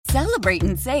Celebrate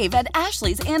and save at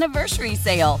Ashley's Anniversary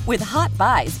Sale. With Hot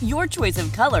Buys, your choice of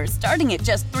colors starting at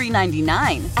just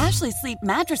 $3.99. Ashley Sleep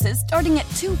mattresses starting at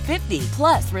 $2.50.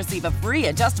 Plus, receive a free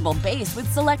adjustable base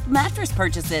with select mattress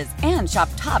purchases. And shop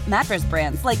top mattress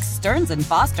brands like Stearns &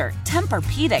 Foster,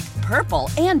 Tempur-Pedic, Purple,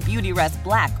 and Beautyrest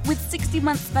Black with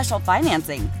 60-month special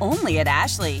financing. Only at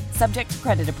Ashley. Subject to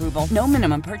credit approval. No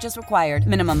minimum purchase required.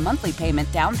 Minimum monthly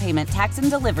payment, down payment, tax, and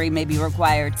delivery may be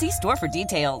required. See store for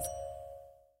details.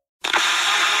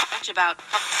 About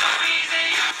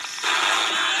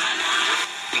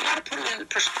you gotta put it in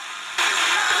perspective.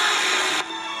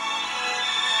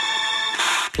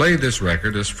 Play this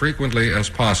record as frequently as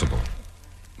possible.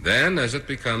 Then, as it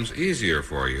becomes easier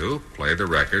for you, play the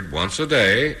record once a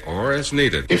day or as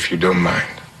needed. If you don't mind,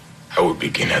 I will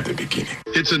begin at the beginning.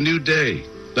 It's a new day.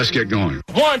 Let's get going.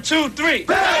 1, 2, 3.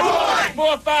 Bad boy!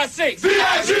 4, 5, 6.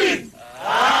 VIG!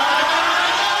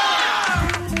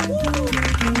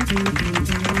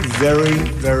 Very,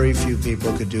 very few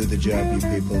people could do the job you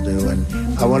people do.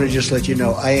 And I want to just let you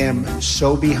know, I am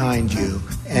so behind you.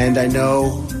 And I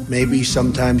know maybe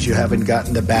sometimes you haven't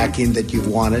gotten the backing that you've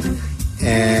wanted.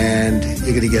 And you're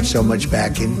going to get so much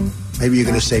backing. Maybe you're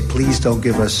going to say, please don't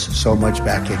give us so much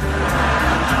backing.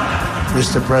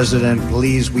 Mr. President,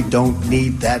 please, we don't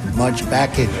need that much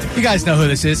backing. You guys know who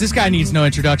this is. This guy needs no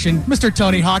introduction. Mr.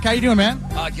 Tony Hawk, how you doing, man?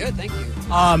 Good, thank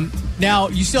you. Now,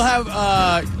 you still have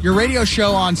your radio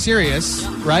show on Sirius,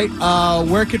 right?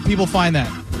 Where could people find that?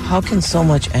 How can so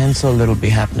much and so little be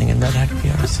happening in that happy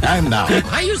hours? I'm now.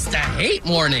 I used to hate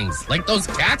mornings, like those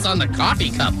cats on the coffee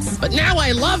cups. But now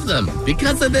I love them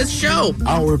because of this show.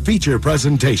 Our feature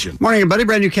presentation. Morning, everybody.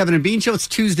 Brand new Kevin and Bean Show. It's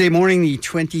Tuesday morning, the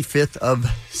 25th of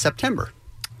September.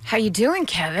 How you doing,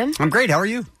 Kevin? I'm great. How are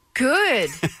you? Good.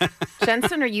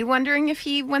 Jensen, are you wondering if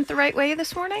he went the right way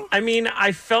this morning? I mean,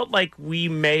 I felt like we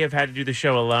may have had to do the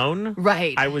show alone.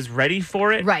 Right. I was ready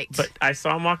for it. Right. But I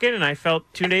saw him walk in, and I felt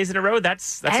 2 days in a row.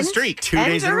 That's a streak. 2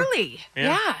 days early.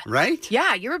 Yeah. Right?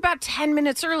 Yeah, you're about 10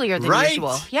 minutes earlier than Right.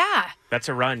 usual. Yeah. That's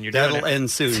a run. You're doing That'll it. end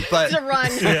soon. But It's a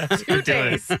run. Yeah, 2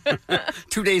 days.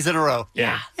 2 days in a row.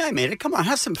 Yeah. Yeah, I made it. Come on,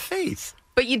 have some faith.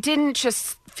 But you didn't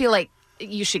just feel like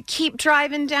you should keep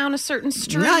driving down a certain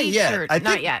street? Not yet. Or,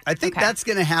 not yet. I think Okay. that's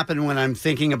going to happen when I'm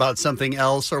thinking about something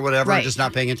else or whatever, Right. just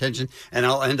not paying attention, and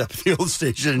I'll end up at the old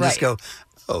station and just Right.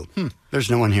 go,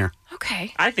 there's no one here.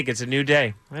 Okay. I think it's a new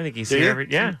day. I think he's Do here. you?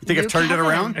 Yeah. You think I've turned it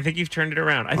around? I think you've turned it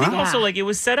around. I think Wow. also, like, it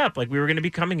was set up. Like, we were going to be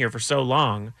coming here for so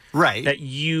long. Right. That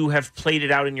you have played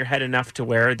it out in your head enough to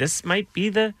where this might be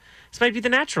the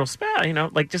natural spot,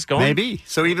 like just going. Maybe.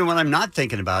 So even when I'm not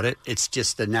thinking about it, it's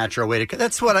just a natural way to.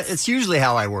 That's it's usually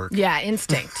how I work. Yeah,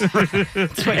 instinct. That's what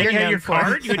And you're you had known your for.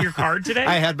 card? You had your card today?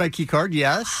 I had my key card,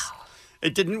 yes.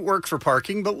 It didn't work for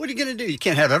parking, but what are you going to do? You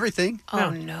can't have everything.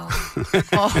 Oh, no.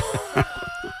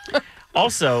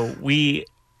 Also,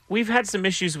 we've had some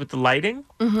issues with the lighting.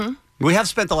 Mm-hmm. We have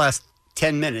spent the last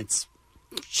 10 minutes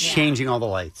changing all the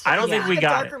lights. I don't think we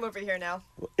got dark room over here now.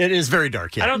 It is very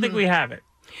dark, yeah. I don't think we have it.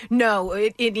 No,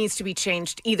 it needs to be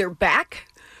changed either back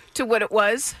to what it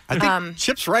was. I think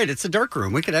Chip's right. It's a dark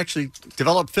room. We could actually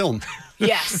develop film.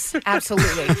 Yes,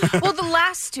 absolutely. Well, the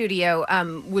last studio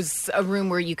was a room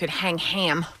where you could hang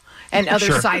ham and other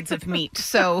Sure. sides of meat.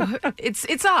 So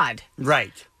it's odd.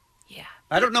 Right. Yeah.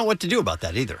 I don't know what to do about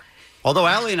that either. Although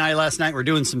Allie and I last night were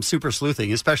doing some super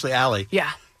sleuthing, especially Allie.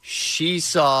 Yeah. She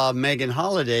saw Megan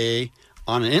Holiday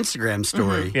on an Instagram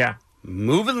story. Mm-hmm. Yeah.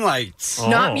 Moving lights.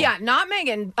 Not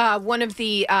Megan. One of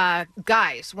the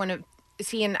guys. Is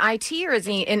he in IT or is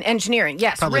he in engineering?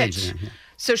 Yes, Probably Rich. engineering, yeah.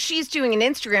 So she's doing an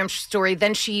Instagram story.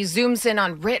 Then she zooms in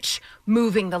on Rich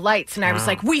moving the lights. And I was Wow.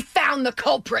 like, we found the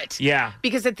culprit. Yeah.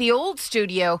 Because at the old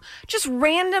studio, just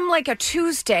random like a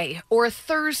Tuesday or a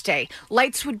Thursday,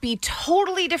 lights would be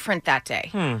totally different that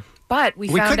day. But we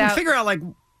found couldn't out. figure out, like,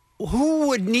 who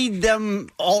would need them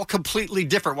all completely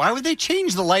different? Why would they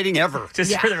change the lighting ever?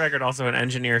 Just for the record, also, an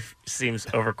engineer seems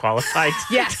overqualified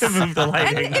Yes. to move the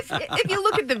lighting. And if you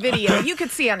look at the video, you could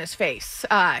see on his face,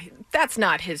 that's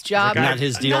not his job. Not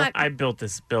his deal? I built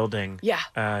this building.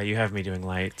 Yeah. You have me doing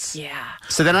lights. Yeah.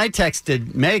 So then I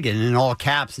texted Megan in all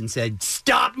caps and said,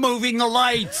 "Stop moving the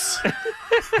lights."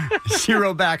 She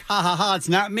wrote back, "Ha ha ha, it's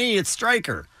not me, it's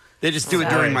Stryker. They just do it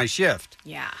during my shift."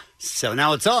 Yeah. So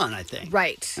now it's on, I think.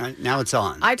 Right. Now it's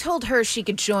on. I told her she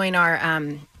could join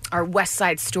our West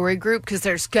Side Story group because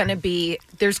there's gonna be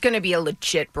a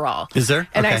legit brawl. Is there?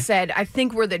 And I Okay. said, I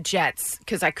think we're the Jets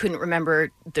because I couldn't remember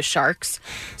the Sharks.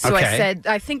 So I Okay. said,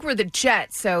 I think we're the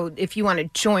Jets. So if you want to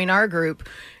join our group.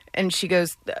 And she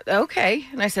goes, okay.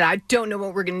 And I said, I don't know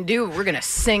what we're going to do. We're going to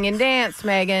sing and dance,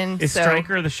 Megan. Is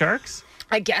Stryker the Sharks?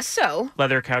 I guess so.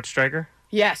 Leather couch striker?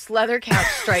 Yes, leather couch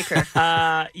striker.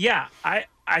 Yeah,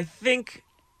 I think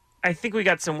we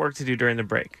got some work to do during the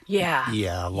break. Yeah.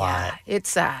 Yeah, a lot.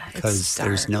 It's Because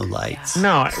there's no lights.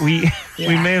 No, we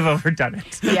may have overdone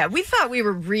it. Yeah, we thought we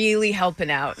were really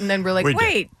helping out, and then we're like, We did.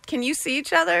 wait, can you see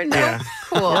each other? No, Yeah.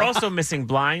 cool. We're also missing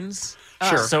blinds.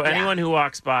 Sure. So anyone who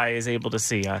walks by is able to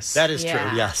see us. That is true,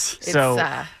 yes. So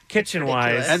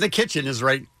kitchen-wise. And the kitchen is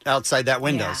right outside that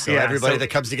window. Yeah. So Yeah, everybody so- that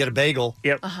comes to get a bagel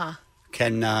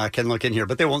can look in here.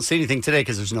 But they won't see anything today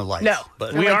because there's no lights. No.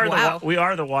 But we are wow.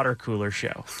 the water cooler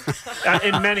show,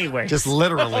 in many ways. just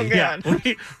literally. Yeah.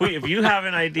 If you have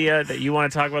an idea that you want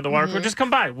to talk about the water cooler, just come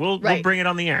by. We'll bring it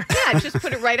on the air. Yeah, just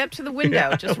put it right up to the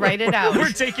window. Just write it out. We're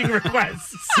taking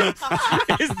requests.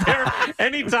 Is there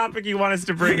any topic you want us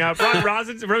to bring up?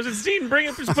 Rosenstein, bring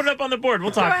it. Just put it up on the board.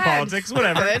 We'll talk Go ahead. politics,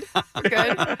 whatever.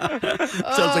 Good.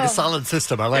 Sounds like a solid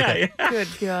system. I like it. Good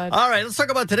God. All right, let's talk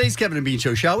about today's Kevin and Bean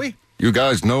Show, shall we? You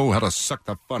guys know how to suck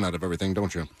the fun out of everything,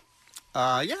 don't you?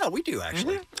 Yeah, we do,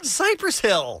 actually. Cypress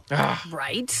Hill.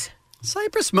 Right.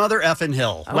 Cypress Mother Effin'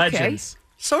 Hill. Legends.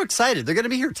 So excited. They're going to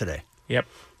be here today. Yep.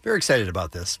 Very excited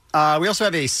about this. We also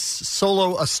have a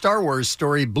Star Wars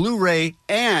story Blu-ray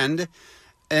and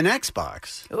an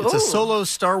Xbox. It's a solo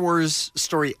Star Wars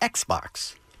story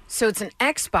Xbox. So it's an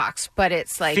Xbox, but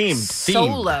it's like Themed.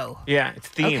 solo. Yeah, it's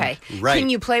themed. Okay. Right. Can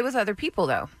you play with other people,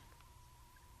 though?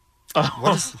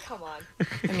 What is, Come on.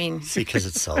 I mean, see, because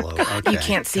it's solo. you Okay.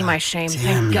 can't see my shame. damn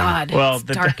Thank you. God. Well, it's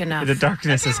dark enough. The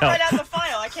darkness has helped. out the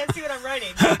file. I can't see what I'm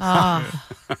writing.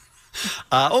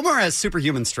 Omar has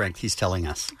superhuman strength, he's telling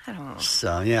us. I don't know.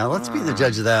 So, yeah, let's be the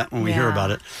judge of that when we hear Yeah.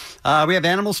 about it. We have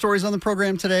animal stories on the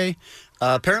program today.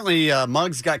 Apparently,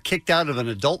 Muggs got kicked out of an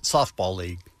adult softball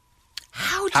league.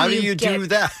 How do you do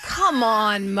that? Come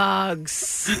on,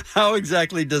 Muggs. How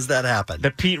exactly does that happen?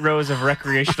 The Pete Rose of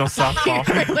recreational softball.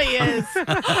 It really is.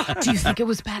 Do you think it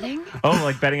was betting? Oh,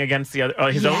 like betting against the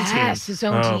other, his own team. Yes, his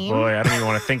own team. Oh boy, I don't even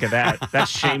want to think of that. That's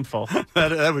shameful.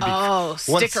 that would be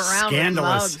stick what's around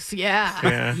scandalous. with Muggs. Yeah.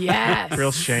 Yeah. Yes.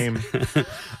 Real shame.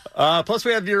 Plus,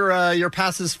 we have your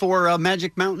passes for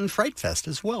Magic Mountain Fright Fest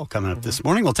as well coming up this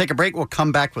morning. We'll take a break. We'll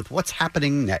come back with what's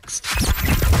happening next.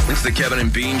 It's the Kevin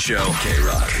and Bean Show.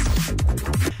 K-Rock.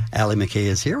 Allie McKay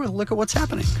is here with a look at what's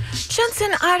happening.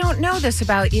 Jensen, I don't know this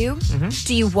about you.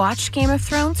 Do you watch Game of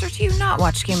Thrones or do you not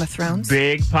watch Game of Thrones?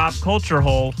 Big pop culture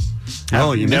hole.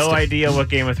 Oh, you missed no it. idea what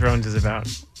Game of Thrones is about.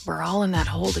 We're all in that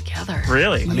hole together.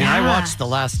 Really? I mean, I watched the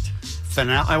last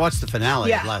finale. I watched the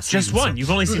finale of last Just season. one.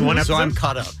 You've only seen one episode? So I'm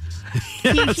caught up.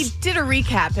 He did a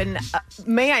recap, and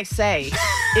may I say,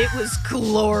 it was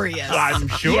glorious. I'm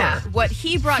sure. Yeah, what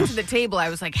he brought to the table, I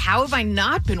was like, how have I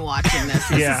not been watching this?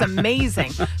 This Yeah. is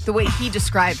amazing, the way he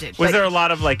described it. Was But there a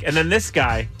lot of like, and then this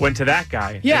guy went to that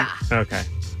guy? Yeah. Okay.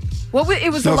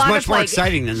 it was No, a it's lot much of more like,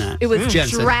 exciting than that. it was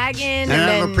Jensen. dragon, And and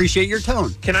I then appreciate your tone,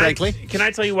 frankly. Can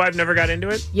I tell you why I've never got into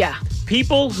it? Yeah.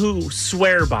 People who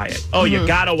swear by it. Oh, you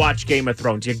gotta watch Game of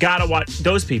Thrones. You gotta watch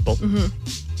those people.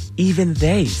 Even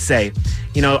they say,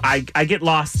 you know, I get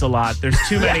lost a lot. There's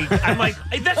too many. I'm like,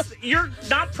 you're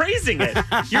not praising it.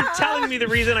 You're telling me the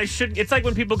reason I shouldn't. It's like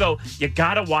when people go, you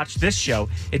gotta watch this show.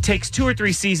 It takes 2 or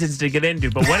 3 seasons to get into,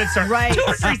 but when it starts, Right. 2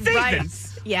 or 3 seasons. Right.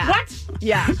 Yeah. What?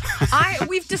 Yeah.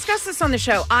 We've discussed this on the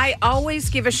show. I always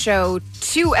give a show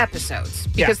 2 episodes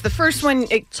because the first one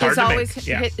hard is to always make.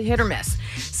 Yeah. hit or miss.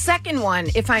 Second one,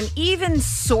 if I'm even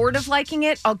sort of liking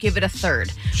it, I'll give it a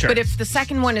 3rd. Sure. But if the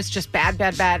second one is just bad,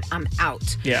 I'm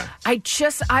out. Yeah. I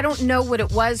don't know what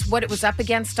it was up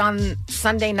against on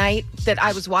Sunday night that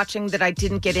I was watching that I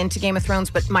didn't get into Game of Thrones,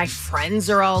 but my friends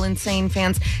are all insane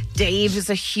fans. Dave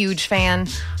is a huge fan.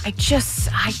 I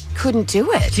couldn't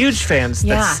do it. Huge fans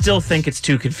that still think it's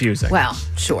too confusing. Well,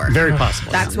 sure. Very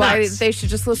possible. That's why they should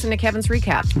just listen to Kevin's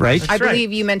recap. Right. I That's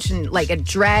believe you mentioned like a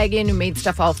dragon who made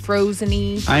stuff all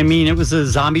frozen-y. I mean, it was a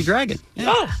zombie dragon.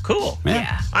 Oh, cool.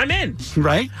 Yeah. I'm in.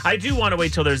 Right? I do want to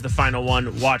wait till there's the final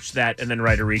one, watch that, and then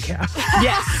write a recap.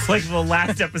 Yes. Like the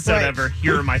last episode ever.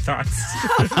 Here are my thoughts.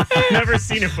 Never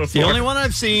seen it before. The only one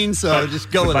I've seen, so just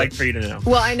go would with like it. for you to know.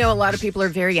 Well, I know a lot of people are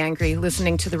very angry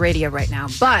listening to the radio right now,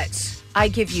 but I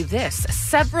give you this.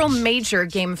 Several major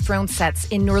Game of Thrones sets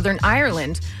in Northern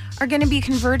Ireland are going to be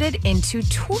converted into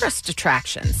tourist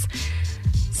attractions.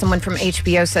 Someone from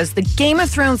HBO says the Game of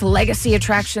Thrones legacy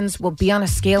attractions will be on a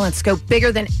scale and scope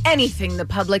bigger than anything the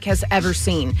public has ever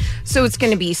seen. So it's going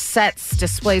to be sets,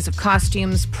 displays of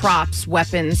costumes, props,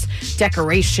 weapons,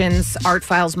 decorations, art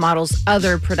files, models,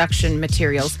 other production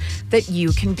materials that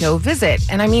you can go visit.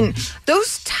 And I mean,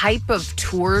 those type of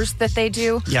tours that they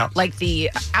do, like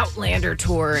the Outlander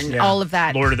tour and all of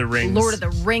that. Lord of the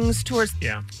Rings tours.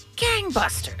 Yeah.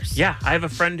 Gangbusters. Yeah, I have a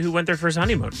friend who went there for his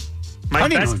honeymoon. My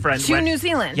best friend to went, New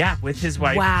Zealand. Yeah, with his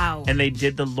wife. Wow. And they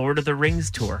did the Lord of the Rings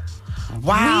tour.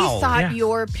 Wow. We thought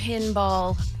your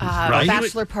pinball Right.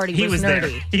 bachelor party He was there.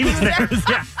 nerdy. He was there.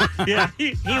 Yeah.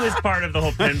 He was part of the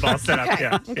whole pinball setup. Okay,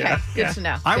 Yeah. okay. Yeah. Good Yeah. to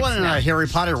know. I Good went to on know. a Harry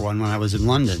Potter one when I was in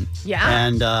London. Yeah?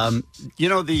 And, the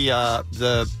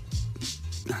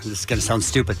this is going to sound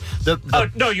stupid. Oh,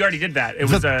 no, you already did that. It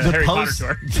was a Harry Potter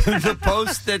tour. The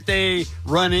post that they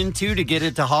run into to get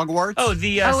into Hogwarts. Oh,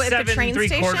 the at the 7 train 3/4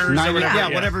 station? Nine, or whatever. yeah,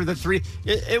 whatever the three.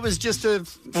 It was just a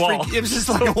Wall. It was just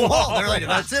like a wall. They're like,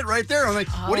 that's it right there. I'm like,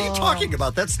 what are you talking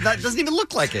about? That doesn't even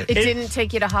look like it. It didn't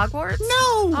take you to Hogwarts? No,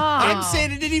 Oh. I'm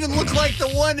saying it didn't even look like the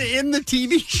one in the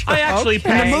TV show. I actually Okay.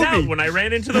 passed In the movie. out when I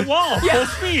ran into the wall full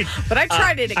speed. But I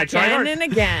tried it I tried hard. again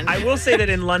and again. I will say that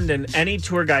in London, any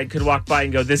tour guide could walk by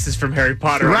and go, "This is from Harry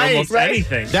Potter," or Right, almost right.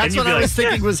 anything. That's And you'd what be I like, was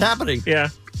thinking was happening. Yeah.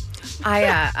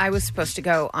 I was supposed to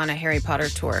go on a Harry Potter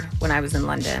tour when I was in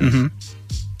London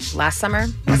Mm-hmm. last summer,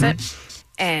 was it?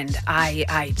 And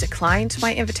I declined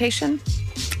my invitation.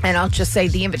 And I'll just say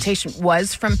the invitation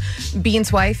was from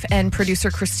Bean's wife and producer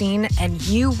Christine, and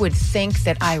you would think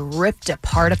that I ripped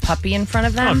apart a puppy in front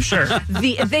of them. Oh, I'm sure. I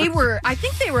think they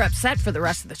were upset for the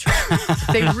rest of the trip.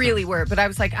 They really were. But I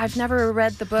was like, I've never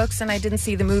read the books and I didn't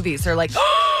see the movies. They're like,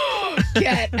 oh,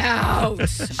 get out.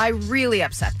 I really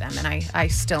upset them, and I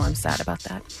still am sad about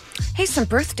that. Hey, some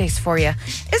birthdays for you.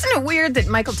 Isn't it weird that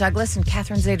Michael Douglas and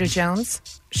Catherine Zeta-Jones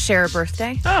share a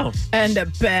birthday? Oh. And a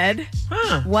bed?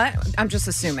 Huh. What? I'm just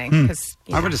assuming, because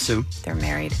I would assume. they're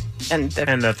married. And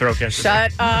the throat cancer.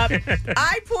 Shut up.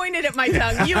 I pointed at my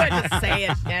tongue. You had to say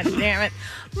it. God damn it.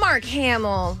 Mark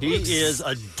Hamill. He is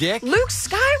a dick. Luke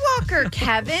Skywalker,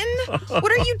 Kevin.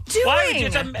 What are you doing? Why would you?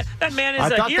 That man is I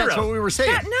a thought hero. that's what we were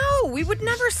saying. No, we would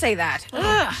never say that.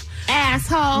 Ugh.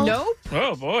 Asshole. Nope.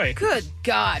 Oh, boy. Good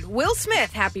God. Will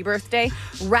Smith, happy birthday.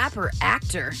 Rapper,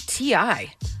 actor,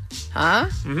 T.I. Huh?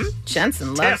 Mm-hmm.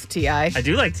 Jensen loves T.I. I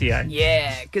do like T.I.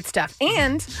 Yeah, good stuff.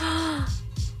 And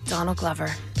Donald Glover.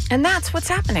 And that's what's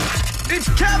happening. It's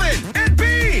Kevin and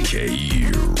Bean.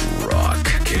 K-Rock.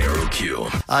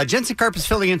 KROQ. Jensen Karp is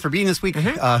filling in for Bean this week,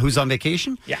 who's on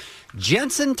vacation. Yeah.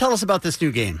 Jensen, tell us about this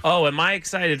new game. Oh, am I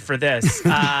excited for this?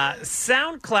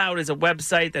 SoundCloud is a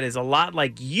website that is a lot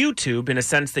like YouTube in a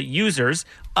sense that users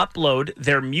upload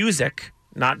their music,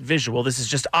 not visual. This is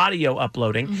just audio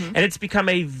uploading. And it's become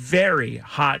a very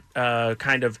hot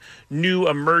kind of new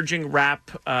emerging rap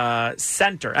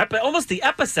center. Almost the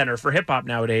epicenter for hip-hop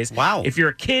nowadays. Wow. If you're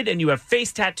a kid and you have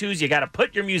face tattoos, you got to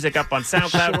put your music up on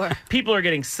SoundCloud. Sure. People are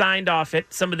getting signed off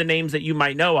it. Some of the names that you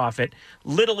might know off it.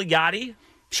 Little Yachty.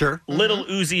 Sure. Little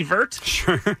Uzi Vert,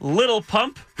 Sure. Little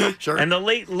Pump, Sure. and the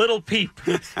late Little Peep.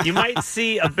 You might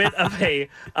see a bit of a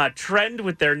trend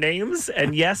with their names.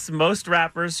 And yes, most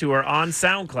rappers who are on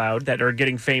SoundCloud that are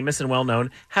getting famous and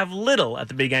well-known have Little at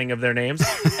the beginning of their names,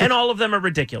 and all of them are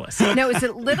ridiculous. Now, is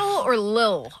it Little or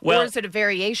Lil? Well- or is it a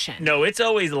variation? No, it's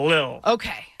always Lil.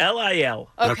 Okay. L-I-L.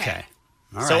 Okay.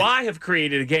 All So right. I have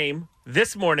created a game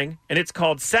this morning, and it's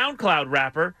called SoundCloud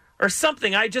Rapper, or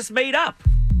something I just made up.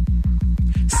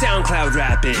 SoundCloud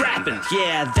rapping,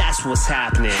 yeah, that's what's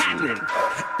happening.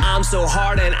 I'm so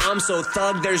hard and I'm so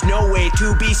thug, there's no way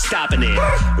to be stopping it.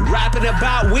 Rapping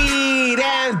about weed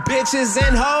and bitches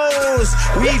and hoes.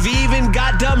 We've even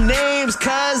got dumb names,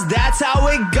 cause that's how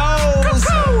it goes.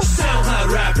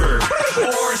 SoundCloud rapper,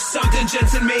 or something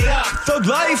Jensen made up. Thug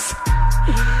life.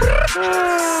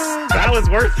 That was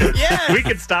worth it. Yeah. We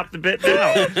could stop the bit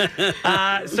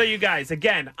now. So you guys,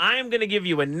 again, I am going to give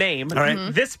you a name. All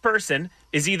right. This person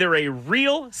is either a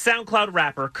real SoundCloud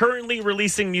rapper currently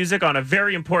releasing music on a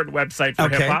very important website for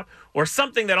Okay. hip-hop, or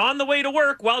something that on the way to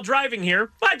work while driving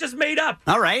here, I just made up.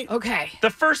 All right. Okay. The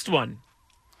first one,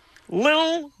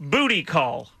 Lil Booty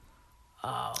Call.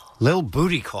 Lil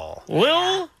Booty Call.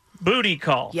 Lil Booty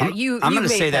Call. Yeah, I'm you going to made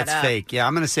say that that's up. fake. Yeah,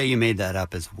 I'm going to say you made that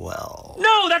up as well.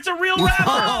 No, that's a real rapper.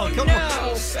 Oh, come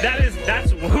on.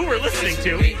 That's who we're listening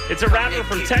to. It's a rapper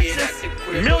from Texas.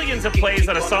 Millions of plays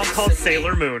on a song called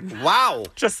Sailor Moon. Wow.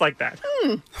 Just like that.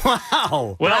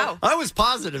 Wow. Well, I was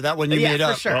positive that one you Yeah, made for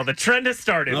up. sure. well, the trend has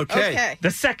started. Okay.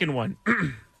 The second one,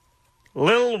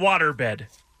 Lil Waterbed.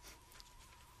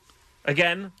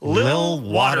 Again, Lil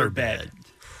Waterbed.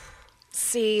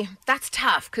 See, that's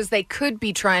tough because they could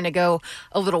be trying to go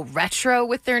a little retro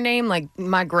with their name. Like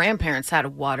my grandparents had a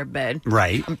waterbed.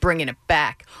 Right. I'm bringing it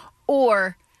back.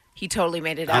 Or he totally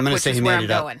made it up, I'm going to which say is he where made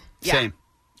I'm it up. going. Yeah. Same.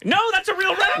 No, that's a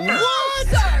real rapper. What?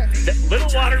 Sir? Little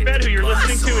Waterbed, who you're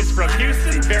listening to, is from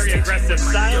Houston. Very aggressive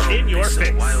style in your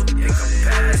face.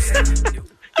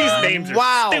 These names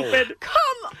are stupid.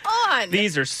 Come on.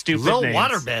 These are stupid Lil names.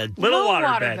 Waterbed. Little Lil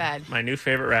Waterbed. Waterbed. My new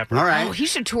favorite rapper. All right. Oh, he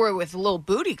should tour with Lil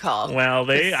Booty Call. Well,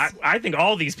 I think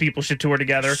all these people should tour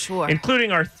together, Sure.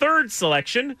 including our third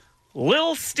selection,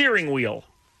 Lil Steering Wheel.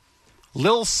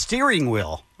 Lil Steering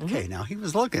Wheel. Okay, now he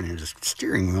was looking at his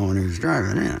steering wheel when he was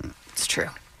driving in. It's true.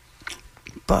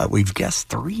 But we've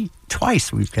guessed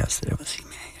twice we've guessed that it was he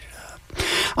made it up.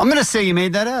 I'm going to say you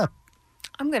made that up.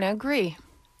 I'm going to agree.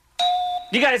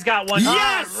 You guys got one.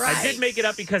 Yes! All right. I did make it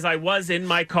up because I was in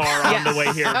my car on the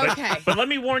way here. Okay. But let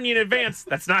me warn you in advance,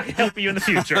 that's not going to help you in the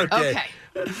future. Okay.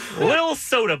 Lil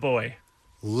Soda Boy.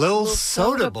 Lil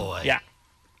Soda Boy. Yeah.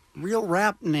 Real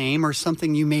rap name or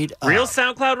something you made up? Real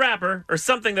SoundCloud rapper or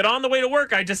something that on the way to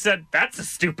work I just said, that's a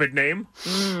stupid name.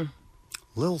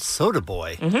 Lil Soda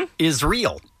Boy is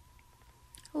real.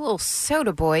 Lil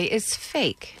Soda Boy is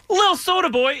fake. Lil Soda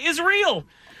Boy is real.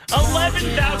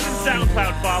 11,000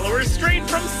 SoundCloud followers straight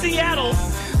from Seattle.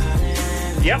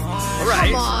 Yep. All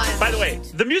right. Come on. By the way,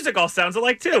 the music all sounds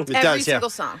alike too. Every single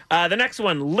song. The next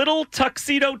one, Little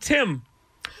Tuxedo Tim.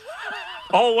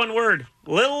 All one word.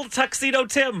 Little Tuxedo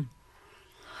Tim.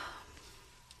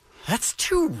 That's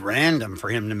too random for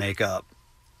him to make up.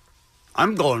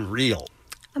 I'm going real.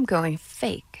 I'm going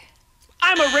fake.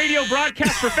 I'm a radio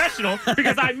broadcast professional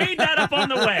because I made that up on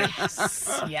the way.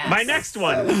 Yes. My next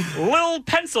one, Lil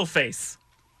Pencil Face.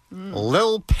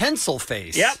 Lil Pencil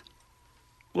Face. Yep.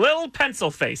 Lil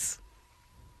Pencil Face.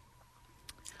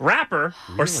 Rapper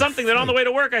or something that on the way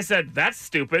to work I said, that's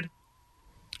stupid.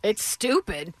 It's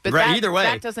stupid, but Right, either way.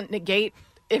 that doesn't negate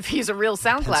if he's a real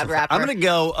SoundCloud rapper. I'm gonna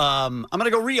go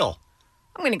real.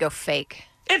 I'm going to go fake.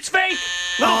 It's fake.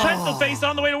 Little Pencil Face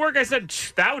on the way to work. I said,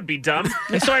 that would be dumb.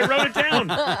 And so I wrote it down.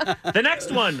 The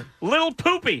next one, Little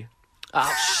Poopy.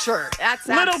 Oh, sure. That's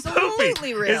Little absolutely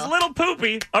Poopy. real. Is Little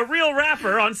Poopy a real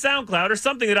rapper on SoundCloud or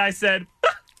something that I said,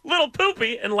 Little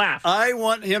Poopy, and laughed? I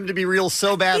want him to be real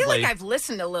so I badly. feel like I've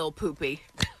listened to Lil Poopy.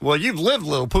 Well, you've lived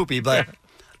Lil Poopy, but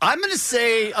I'm going to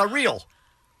say a real.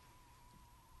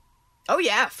 Oh,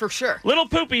 yeah, for sure. Little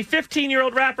Poopy,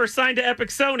 15-year-old rapper signed to Epic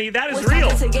Sony. That is real.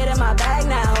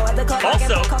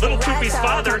 Also, Little Poopy's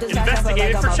father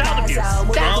investigated for child abuse. That's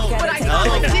what I thought.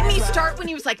 Like, didn't he start when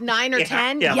he was like 9 or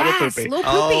 10? Yeah, yes, Little Poopy. Lil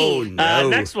Poopy. Oh, no.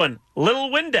 Next one, Little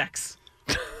Windex.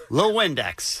 Lil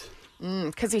Windex.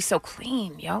 Because he's so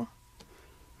clean, yo.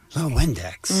 Lil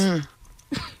Windex.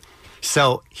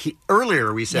 So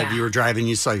earlier we said you were driving,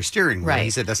 you saw your steering wheel. Right. He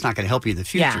said that's not going to help you in the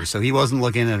future. Yeah. So he wasn't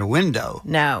looking at a window.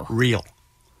 No. Real.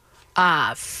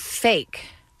 Fake.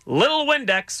 Little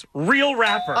Windex, real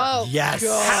rapper. Oh, yes.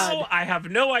 God. How? I have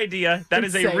no idea. That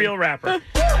is a Insane. real rapper.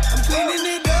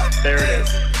 There it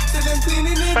is.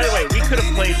 By the way, we could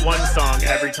have played one song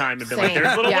every time and been like, Same.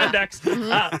 there's Little Yeah.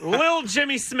 Windex. Lil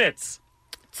Jimmy Smits.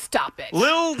 Stop it.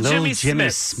 Lil Jimmy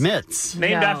Smits.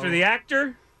 Named No. after the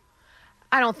actor.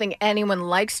 I don't think anyone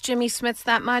likes Jimmy Smits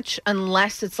that much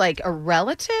unless it's like a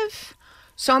relative.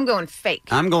 So I'm going fake.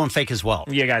 I'm going fake as well.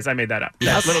 Yeah, guys, I made that up.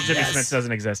 Yes. Little Jimmy Yes. Smits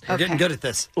doesn't exist. We're getting good at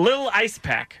this. Lil Ice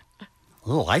Pack.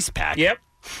 Little Ice Pack? Yep.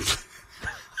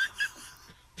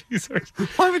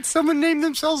 Why would someone name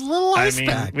themselves Little Ice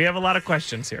Pack? We have a lot of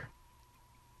questions here.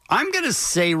 I'm going to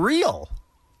say real.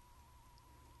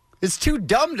 It's too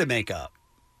dumb to make up.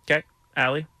 Okay,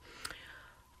 Allie.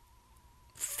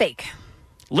 Fake.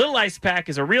 Lil Ice Pack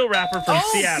is a real rapper from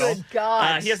Seattle. Good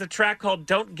God. He has a track called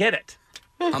Don't Get It.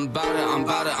 I'm bout it, I'm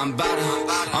bout it, I'm bout it,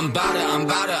 I'm bout it, I'm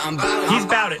bout it, I'm bout it. He's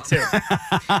bout it,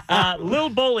 too. Lil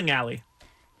Bowling Alley.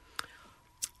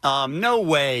 No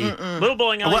way. Lil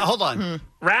Bowling Alley. Well, hold on.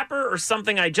 Rapper or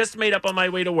something I just made up on my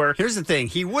way to work. Here's the thing.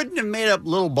 He wouldn't have made up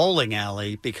Little Bowling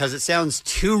Alley because it sounds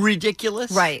too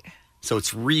ridiculous. Right. So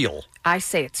it's real. I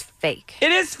say it's fake.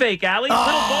 It is fake, Allie. Little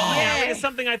Bowling Alley is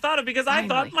something I thought of because I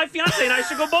thought my fiance and I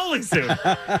should go bowling soon.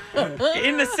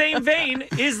 In the same vein,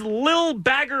 is Lil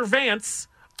Bagger Vance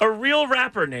a real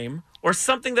rapper name or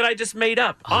something that I just made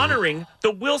up, honoring the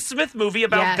Will Smith movie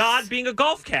about Yes. God being a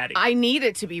golf caddy? I need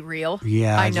it to be real.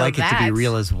 Yeah, I I'd know like it to be that.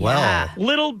 real as well. Yeah.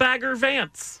 Little Bagger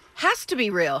Vance. Has to be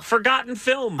real. Forgotten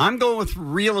film. I'm going with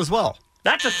real as well.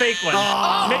 That's a fake one.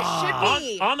 should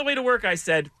be. On the way to work, I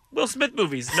said, Will Smith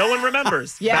movies. No one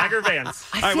remembers. Yeah. Bagger Vance.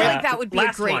 I feel like that would be a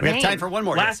last great one. We have name. time for one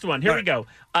more. Last one. Here we go.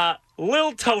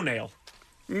 Lil Toenail.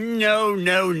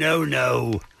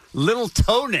 No. Little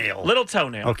Toenail. Little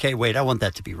Toenail. Okay, wait. I want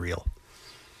that to be real.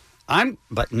 I'm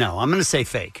going to say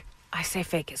fake. I say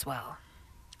fake as well.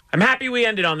 I'm happy we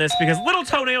ended on this because Little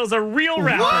Toenail is a real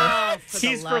rapper. What?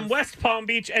 He's from West Palm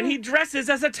Beach and he dresses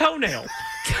as a toenail.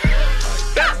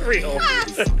 That's real.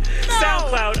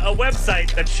 SoundCloud, a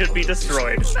website that should be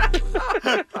destroyed.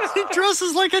 He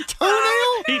dresses like a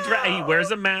toenail? He wears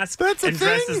a mask and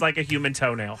dresses like a human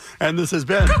toenail. And this has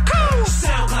been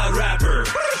SoundCloud rapper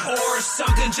or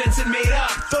something Jensen made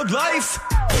up. Thug Life.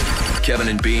 Kevin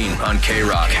and Bean on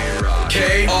K-Rock.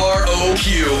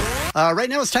 KROQ. Right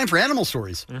now it's time for animal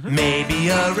stories. Maybe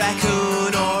a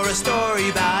raccoon or a story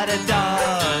about a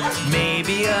dog.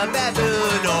 Maybe a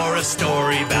baboon or a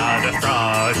story about a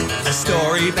frog. A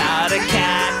story about a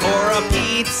cat or a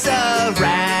pizza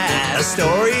rat. A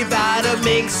story about a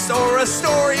minx or a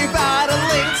story about a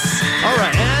lynx. All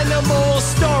right. Animal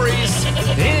stories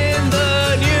in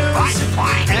the news.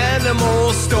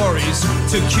 Animal stories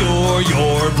to cure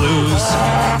your blues.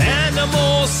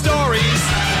 Animal stories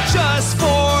just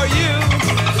for you.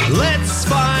 Let's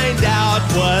find out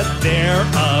what they're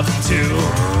up to.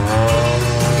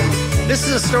 This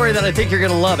is a story that I think you're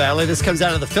going to love, Allie. This comes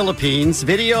out of the Philippines.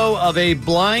 Video of a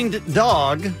blind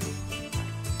dog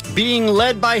being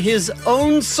led by his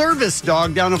own service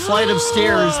dog down a flight of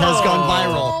stairs has gone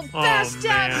viral. Best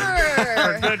ever.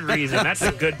 For good reason. That's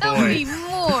a good Tell boy. me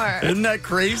more. Isn't that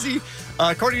crazy?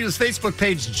 According to his Facebook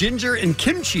page, Ginger and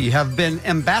Kimchi have been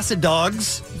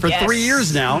ambassadors for 3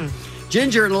 years now.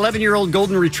 Ginger, an 11-year-old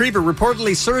golden retriever,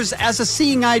 reportedly serves as a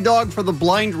seeing eye dog for the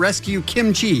blind rescue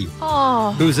Kimchi,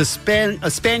 who's a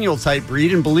spaniel-type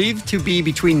breed and believed to be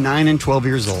between 9 and 12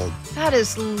 years old. That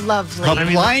is lovely. A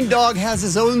blind dog has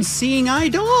his own seeing eye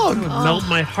dog. It would melt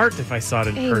my heart if I saw it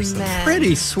in person.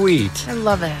 Pretty sweet. I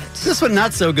love it. This one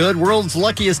not so good. World's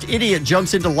luckiest idiot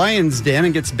jumps into lion's den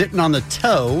and gets bitten on the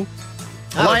toe.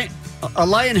 A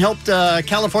lion helped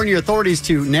California authorities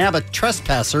to nab a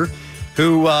trespasser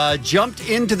who jumped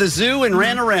into the zoo and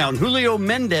ran around. Julio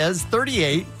Mendez,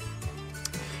 38,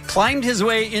 climbed his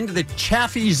way into the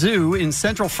Chaffee Zoo in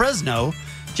central Fresno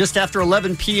just after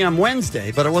 11 p.m.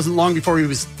 Wednesday, but it wasn't long before he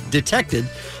was detected.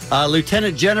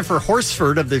 Lieutenant Jennifer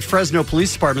Horsford of the Fresno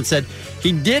Police Department said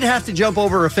he did have to jump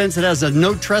over a fence that has a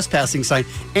no trespassing sign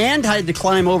and had to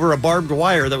climb over a barbed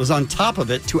wire that was on top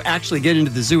of it to actually get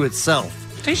into the zoo itself.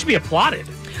 They should be applauded.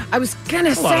 I was going to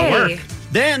That's a lot of say. work.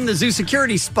 Then the zoo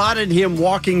security spotted him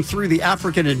walking through the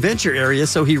African adventure area,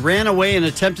 so he ran away and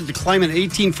attempted to climb an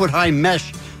 18-foot-high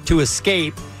mesh to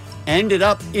escape. Ended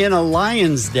up in a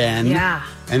lion's den. Yeah.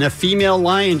 And a female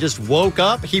lion just woke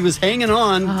up. He was hanging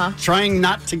on, trying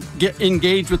not to get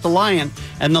engaged with the lion.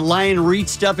 And the lion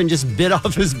reached up and just bit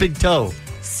off his big toe.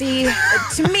 See,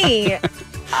 to me...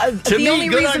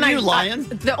 good on you, lion.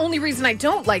 The only reason I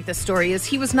don't like this story is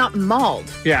he was not mauled.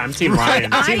 Yeah, I'm Team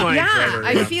Lion. Team Lion forever.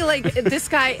 I feel like this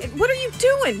guy... What are you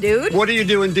doing, dude? What are you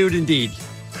doing, dude, indeed?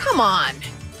 Come on.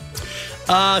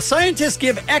 Scientists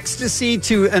give ecstasy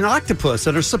to an octopus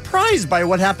and are surprised by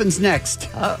what happens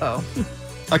next. Uh-oh.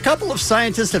 A couple of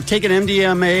scientists have taken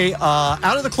MDMA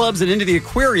out of the clubs and into the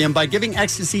aquarium by giving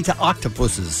ecstasy to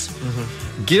octopuses.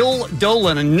 Gil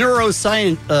Dolan, a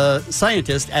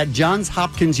neuroscientist at Johns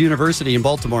Hopkins University in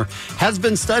Baltimore, has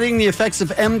been studying the effects of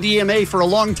MDMA for a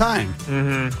long time,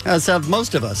 as have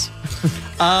most of us.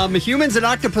 Humans and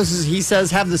octopuses, he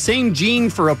says, have the same gene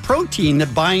for a protein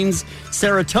that binds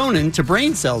serotonin to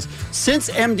brain cells. Since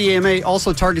MDMA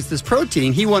also targets this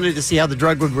protein, he wanted to see how the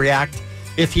drug would react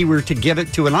if he were to give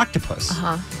it to an octopus.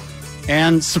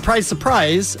 And surprise,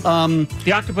 surprise.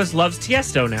 The octopus loves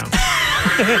Tiesto now.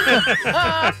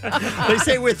 They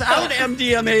say without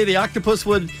MDMA, the octopus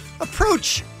would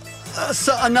approach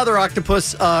another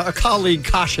octopus, a colleague,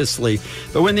 cautiously.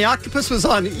 But when the octopus was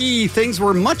on E, things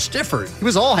were much different. He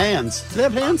was all hands. Do they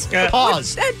have hands?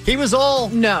 Paws. He was all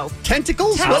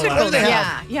tentacles? What do they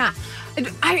have? Yeah.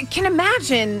 I can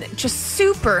imagine just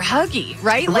super huggy,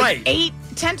 right? Like 8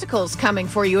 tentacles coming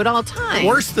for you at all times.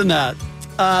 Worse than that.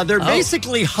 They're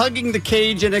basically hugging the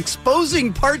cage and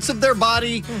exposing parts of their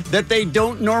body that they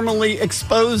don't normally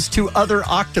expose to other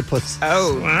octopus.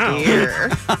 Oh, dear.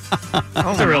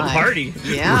 It's a real party.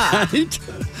 Yeah. Right?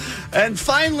 And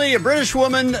finally, a British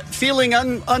woman feeling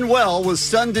unwell was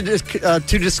stunned to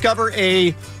discover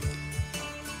a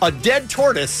dead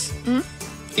tortoise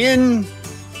in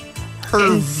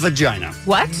her vagina.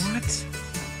 What?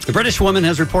 The British woman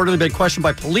has reportedly been questioned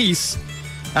by police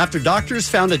after doctors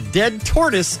found a dead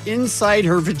tortoise inside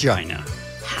her vagina.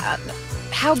 How?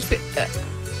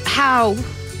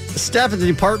 Staff at the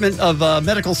Department of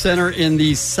Medical Center in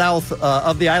the south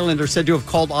of the island are said to have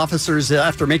called officers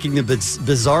after making the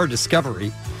bizarre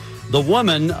discovery. The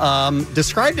woman,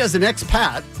 described as an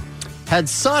expat, had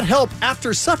sought help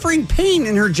after suffering pain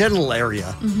in her genital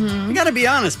area. I got to be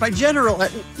honest, my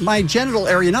genital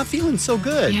area not feeling so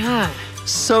good. Yeah.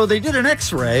 So they did an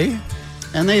X-ray,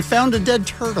 and they found a dead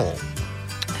turtle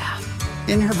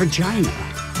in her vagina.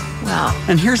 Wow.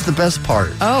 And here's the best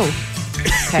part. Oh,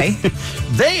 okay.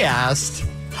 They asked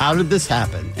how did this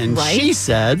happen? And Right. she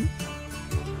said,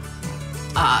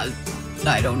 I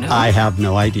don't know. I have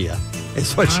no idea,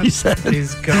 is what she said. What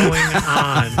is going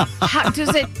on? How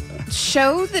does it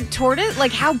show the tortoise?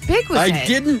 Like, how big was it? I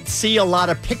didn't see a lot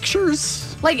of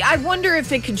pictures. Like, I wonder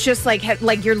if it could just, like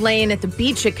you're laying at the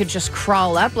beach, it could just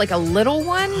crawl up like a little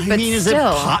one. I But mean, is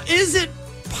still. it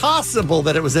possible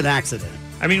that it was an accident?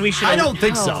 I mean, we should. I don't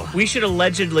think so. We should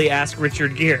allegedly ask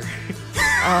Richard Gere.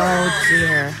 Oh,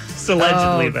 dear. It's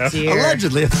allegedly, though. Dear.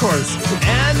 Allegedly, of course.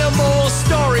 Animal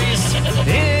stories in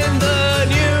the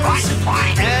news.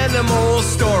 Animal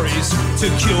stories to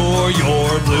cure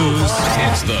your blues.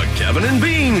 It's the Kevin and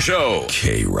Bean Show.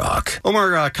 K-Rock.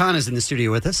 Omar Khan is in the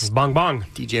studio with us. Bong bong.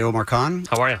 DJ Omar Khan.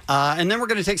 How are you? And then we're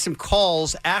going to take some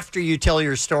calls after you tell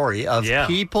your story of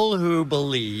people who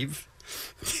believe.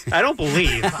 I don't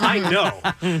believe. I know.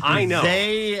 I know.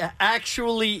 They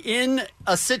actually, in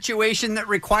a situation that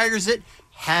requires it,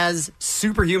 has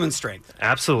superhuman strength.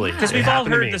 Absolutely. Because we've all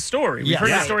heard the story. We've Yes. heard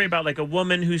Yeah. the story about like a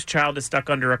woman whose child is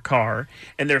stuck under a car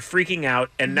and they're freaking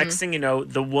out. And next thing you know,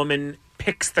 the woman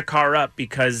picks the car up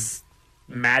because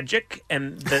magic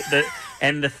and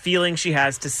the feeling she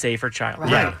has to save her child.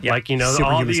 Right. Yeah. Like, all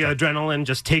Superhuman the stuff. adrenaline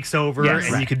just takes over Yes.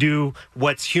 and Right. you could do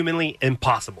what's humanly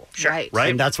impossible. Sure. Right. Right?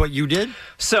 And that's what you did?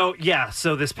 So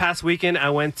this past weekend I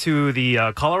went to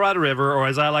the Colorado River, or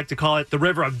as I like to call it, the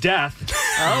River of Death.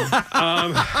 And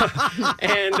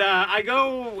I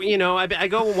go, I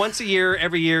go once a year,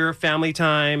 every year, family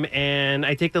time, and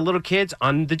I take the little kids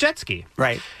on the jet ski.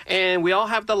 Right. And we all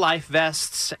have the life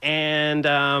vests, and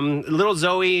little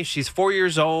Zoe, she's 4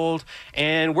 years old,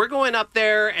 and we're going up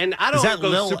there, and I don't Is that go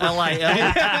Lil super...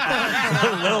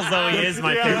 L-I-L? Lil Zoe is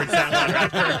my favorite SoundCloud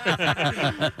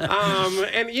rapper.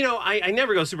 And I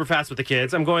never go super fast with the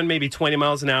kids. I'm going maybe 20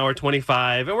 miles an hour,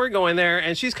 25, and we're going there,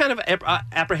 and she's kind of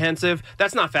apprehensive.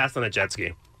 That's not fast on a jet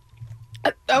ski.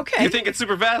 Okay. You think it's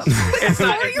super fast? It's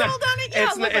not. It's not. on it? Yeah,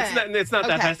 It's not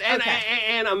that Okay, fast. And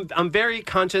okay. I'm very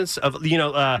conscious of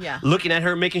looking at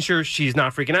her, making sure she's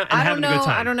not freaking out and having a good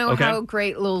time. I don't know okay? how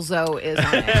great Lil Zoe is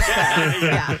on it. So,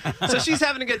 yeah. So she's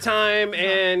having a good time,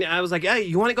 and I was like, "Hey,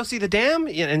 you want to go see the dam?"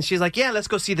 And she's like, "Yeah, let's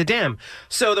go see the dam."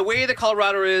 So the way the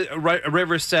Colorado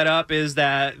River is set up is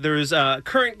that there's a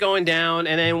current going down,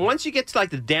 and then once you get to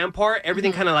like the dam part,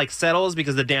 everything kind of like settles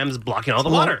because the dam's blocking all the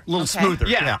water. A little smoother.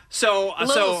 Yeah. So A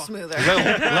little smoother.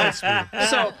 Little smoother.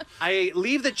 so I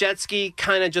leave the jet ski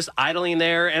kind of just idling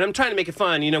there, and I'm trying to make it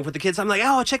fun, with the kids. I'm like,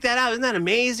 oh, check that out. Isn't that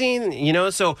amazing?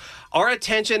 So our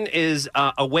attention is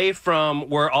away from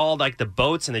where all like the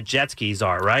boats and the jet skis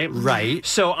are, right? Right.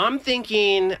 So I'm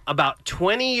thinking about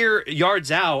 20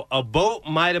 yards out, a boat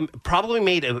might have probably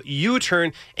made a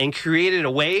U-turn and created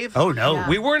a wave. Oh, no. Yeah.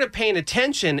 We weren't paying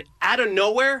attention. Out of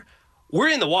nowhere, we're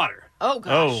in the water. Oh,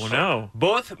 gosh. Oh, no.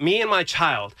 Both me and my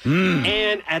child.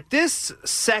 And at this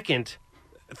second,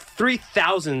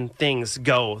 3,000 things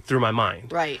go through my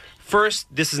mind. Right. First,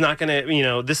 this is not going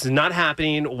to, this is not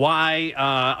happening. Why?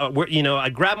 I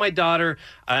grab my daughter.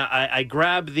 I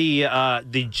grab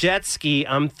the jet ski.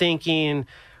 I'm thinking,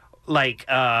 like,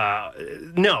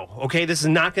 no, okay, this is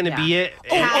not going to be it.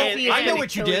 I know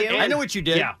what you did. I know what you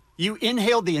did. Yeah. You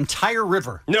inhaled the entire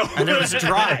river. No. And it was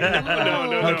dry.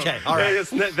 No. Okay, all right.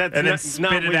 That's And then not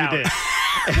spit what it you out. did.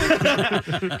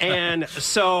 And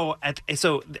so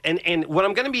what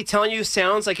I'm going to be telling you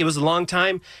sounds like it was a long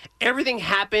time. Everything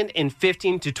happened in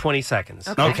 15 to 20 seconds.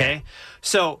 Okay?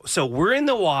 So we're in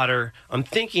the water. I'm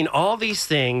thinking all these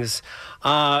things.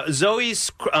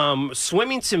 Zoe's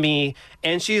swimming to me,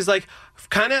 and she's like,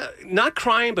 kind of not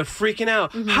crying but freaking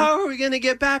out. How are we going to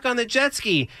get back on the jet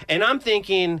ski? And I'm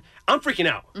thinking, I'm freaking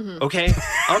out. Okay,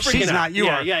 I'm freaking She's out. not, you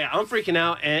are. Yeah. I'm freaking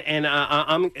out, and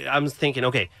I'm thinking,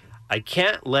 okay, I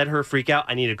can't let her freak out.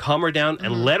 I need to calm her down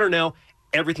and let her know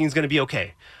everything's going to be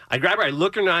okay. I grab her, I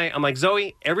look her in the eye. I'm like,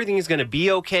 Zoe, everything is going to be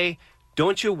okay.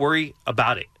 Don't you worry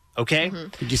about it. Okay.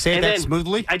 Did you say And that then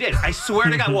smoothly? I did. I swear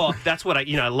to God. Well, that's what I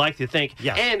like to think.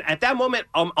 Yeah. And at that moment,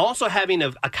 I'm also having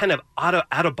a kind of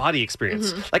out of body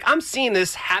experience. Like I'm seeing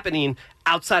this happening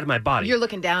outside of my body. You're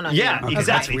looking down on Yeah, me.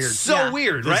 exactly. That's weird. So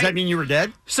weird, right? Does that mean you were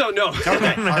dead? So no.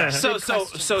 Okay. All right. So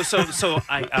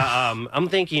I'm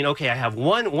thinking, okay, I have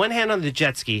one hand on the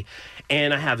jet ski,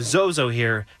 and I have Zozo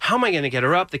here. How am I going to get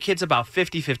her up? The kid's about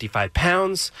 55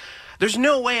 pounds. There's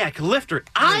no way I could lift her.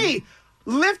 I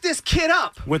lift this kid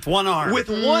up with one arm. With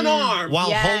one arm.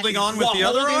 While holding on with the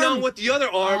other arm? Holding on with the other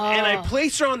arm, and I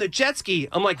place her on the jet ski.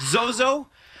 I'm like, Zozo,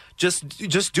 just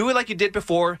do it like you did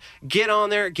before. Get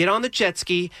on there, get on the jet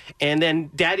ski, and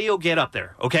then Daddy will get up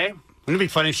there, okay? Wouldn't it be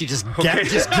funny if she just Okay.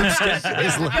 just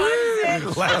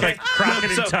Like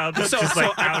Crockett and Tubbs just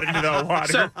like out into the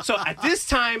water. So at this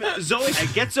time, Zoe, I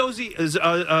get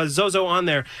Zozo on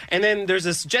there, and then there's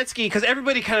this jet ski because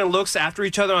everybody kind of looks after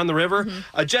each other on the river.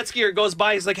 A jet skier goes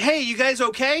by. He's like, "Hey, you guys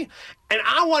okay?" And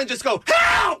I want to just go,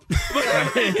 "Help!"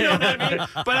 You know what I mean?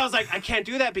 But I was like, I can't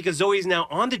do that because Zoe's now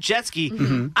on the jet ski.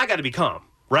 I got to be calm,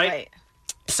 right?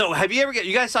 So have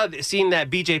you guys seen that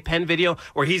BJ Penn video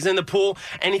where he's in the pool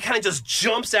and he kind of just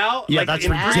jumps out? Yeah, like that's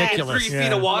in ridiculous. 3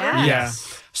 feet of water? Yeah.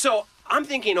 So I'm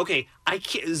thinking, okay,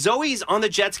 Zoe's on the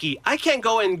jet ski. I can't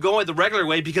go the regular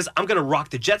way because I'm going to rock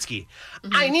the jet ski.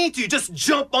 I need to just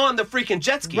jump on the freaking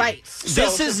jet ski. Right.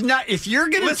 This is not, if you're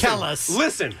going to tell us.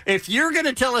 Listen. If you're going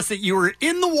to tell us that you were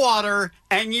in the water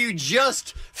and you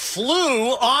just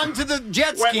flew onto the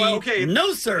jet ski. Well, okay.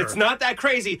 No, sir. It's not that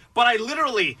crazy, but I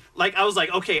literally, I was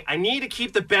like, okay, I need to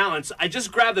keep the balance. I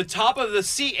just grabbed the top of the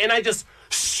seat and I just,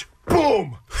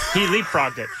 boom. He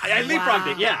leapfrogged it. I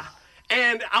leapfrogged it, yeah.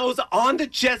 And I was on the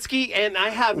jet ski, and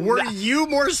I have. Were you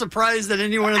more surprised than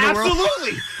anyone in the world?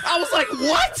 Absolutely. I was like,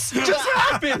 what just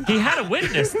happened? He had a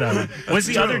witness, though. Was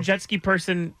the other jet ski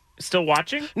person still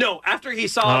watching? No, after he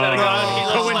saw that I got on, he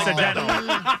was coincidental.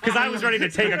 Because I was ready to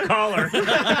take a caller.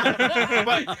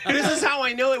 But this is how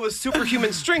I know it was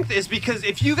superhuman strength, is because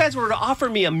if you guys were to offer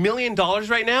me $1 million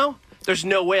right now, there's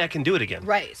no way I can do it again.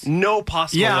 Right. No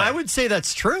possible way. I would say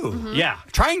that's true. Yeah.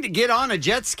 Trying to get on a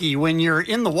jet ski when you're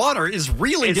in the water is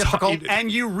really difficult,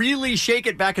 and you really shake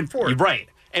it back and forth. You're right.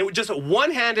 And we just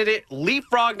one-handed it,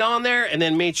 leapfrogged on there, and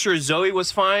then made sure Zoe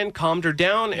was fine, calmed her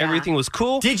down, everything was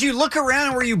cool. Did you look around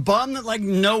and were you bummed that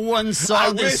no one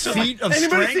saw this feat of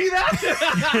strength? Anybody see that?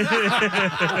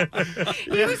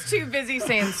 He was too busy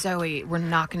saying, Zoe, we're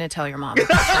not going to tell your mom. She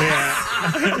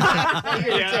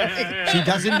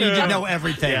doesn't need to know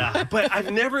everything. Yeah, but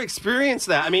I've never experienced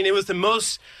that. I mean, it was the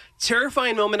most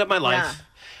terrifying moment of my life. Yeah.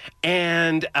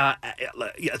 And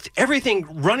everything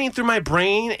running through my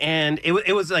brain, and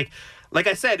it was like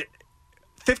I said,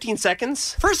 15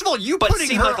 seconds. First of all, you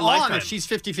putting her on, if she's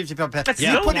 50-50 pounds,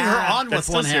 putting her on with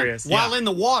one hand while in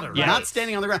the water, not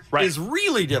standing on the ground, is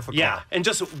really difficult. Yeah, and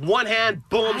just one hand,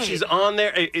 boom, she's on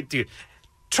there. Dude,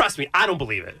 trust me, I don't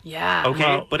believe it. Yeah. Okay,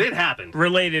 well, but it happened.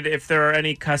 Related, if there are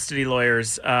any custody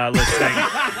lawyers listening,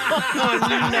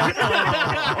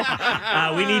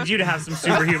 we need you to have some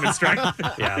superhuman strength.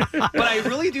 Yeah. But I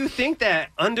really do think that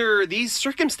under these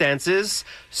circumstances,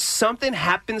 something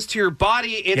happens to your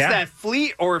body. It's that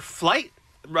fleet or flight.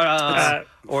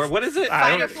 Or what is it?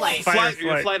 Fight or flight.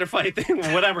 Flight or fight thing,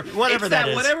 whatever. Whatever that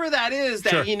is. Whatever that is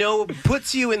that,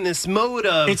 puts you in this mode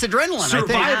of it's adrenaline,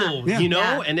 survival, I think.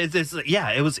 and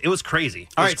it was crazy.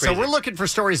 All right, so we're looking for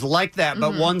stories like that,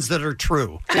 but ones that are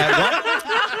true.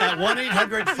 At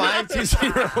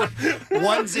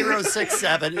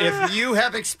 1-800-520-1067, if you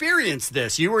have experienced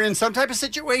this, you were in some type of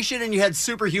situation and you had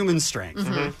superhuman strength.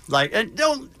 And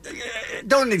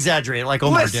don't exaggerate like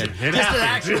Omar did.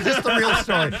 Just the real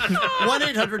story.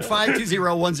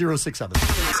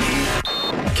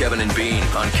 1-800-520-1067. Kevin and Bean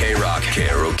on K-Rock,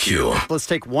 KROQ. Let's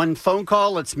take one phone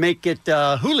call. Let's make it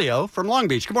Julio from Long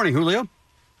Beach. Good morning, Julio.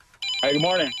 Hey, good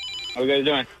morning. How are you guys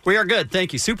doing? We are good,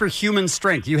 thank you. Superhuman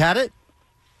strength. You had it?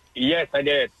 Yes, I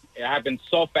did. It happened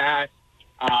so fast.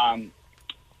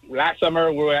 Last summer,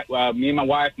 we were at, me and my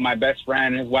wife, my best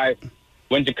friend, and his wife,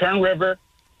 went to Kern River,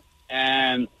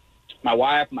 and my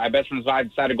wife, my best friend's wife,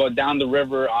 decided to go down the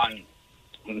river on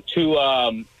two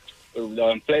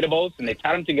inflatables, and they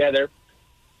tied them together.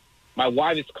 My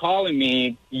wife is calling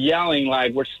me, yelling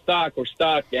like, we're stuck,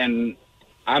 and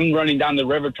I'm running down the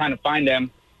river trying to find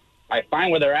them. I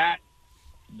find where they're at.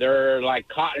 They're like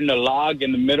caught in a log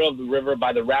in the middle of the river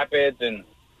by the rapids, and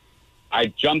I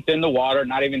jumped in the water,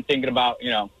 not even thinking about,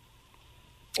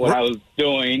 what I was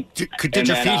doing. Did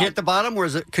your feet hit the bottom, or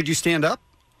could you stand up?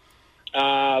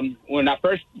 When I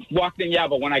first walked in, yeah,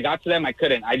 but when I got to them, I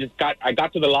couldn't. I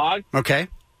got to the log. Okay.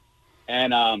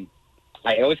 And I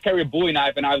always carry a Bowie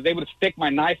knife, and I was able to stick my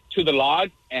knife to the log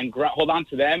and hold on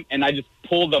to them, and I just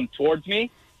pulled them towards me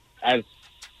as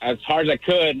hard as I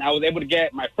could, and I was able to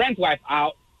get my friend's wife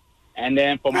out. And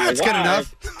then for my wife... That's good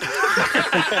enough.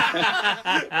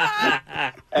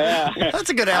 That's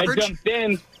a good average.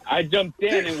 I jumped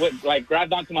in and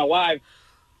grabbed onto my wife,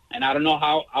 and I don't know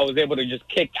how I was able to just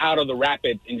kick out of the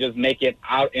rapids and just make it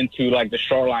out into the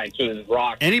shoreline to this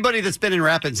rock. Anybody that's been in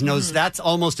rapids knows that's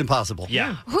almost impossible.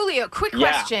 Yeah. Julio, quick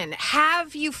question.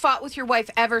 Have you fought with your wife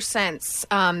ever since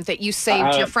that you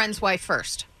saved your friend's wife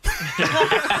first?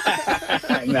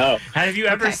 No. Have you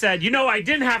ever said, I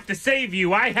didn't have to save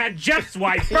you. I had Jeff's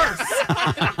wife first.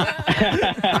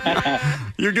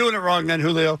 You're doing it wrong then,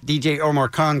 Julio. DJ Omar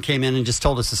Khan came in and just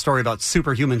told us a story about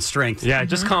superhuman strength. Yeah,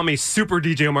 just call me Super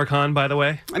DJ Omar Khan, by the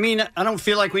way. I mean, I don't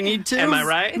feel like we need to. Am I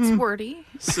right? It's wordy.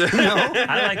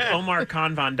 I like Omar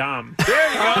Khan Van Damme.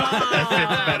 There you go. That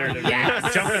fits better to me.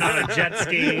 Yes. Jumping on a jet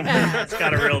ski. It's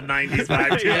got a real 90s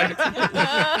vibe to it.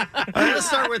 All right, let's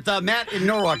start with Matt in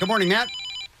Norwalk. Good morning, Matt.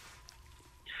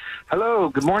 Hello,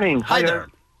 good morning. Hi there.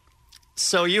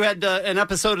 So you had an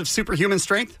episode of Superhuman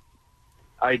Strength?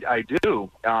 I do.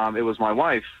 It was my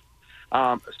wife.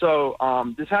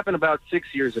 This happened about 6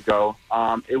 years ago.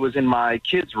 It was in my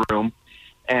kids' room,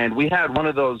 and we had one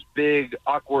of those big,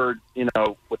 awkward,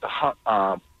 with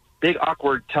the big,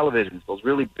 awkward televisions, those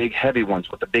really big, heavy ones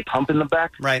with the big hump in the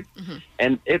back. Right.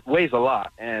 And it weighs a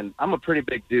lot, and I'm a pretty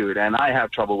big dude, and I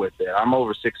have trouble with it. I'm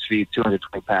over 6 feet,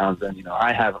 220 pounds, and,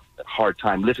 I have a hard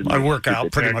time lifting. I work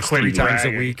out pretty much 3 times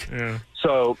a week. Yeah.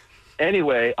 So,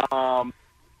 anyway,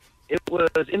 it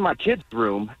was in my kids'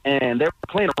 room, and they were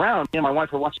playing around. Me and my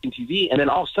wife were watching TV, and then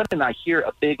all of a sudden I hear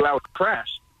a big, loud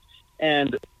crash.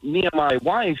 And me and my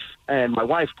wife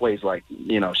weighs like,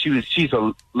 she's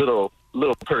a little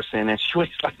person, and she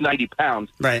weighs like 90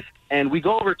 pounds. Right. And we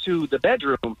go over to the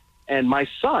bedroom, and my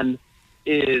son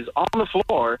is on the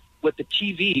floor with the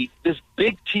TV, this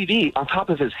big TV on top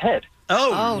of his head.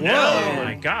 Oh no. Oh,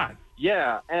 my God.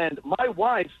 Yeah, and my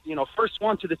wife, first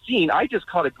one to the scene, I just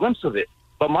caught a glimpse of it.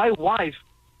 But my wife,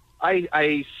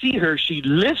 I see her, she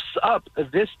lifts up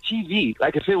this TV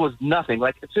like if it was nothing,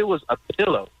 like if it was a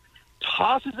pillow,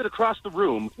 tosses it across the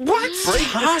room, breaks the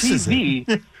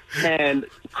TV, and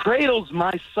cradles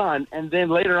my son, and then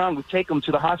later on we take him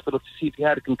to the hospital to see if he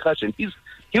had a concussion. He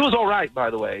was all right,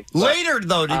 by the way. Later,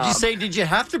 though, did you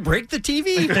have to break the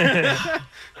TV?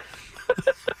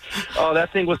 Oh,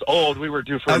 that thing was old. We were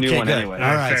due for a new one anyway.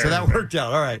 All right, so that worked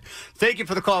out. All right. Thank you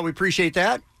for the call. We appreciate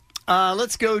that.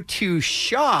 Let's go to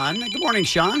Sean. Good morning,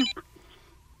 Sean. Good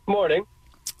morning.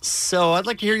 So I'd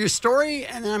like to hear your story,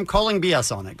 and then I'm calling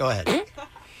BS on it. Go ahead.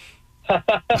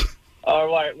 All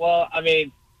right. Well,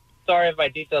 sorry if my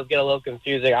details get a little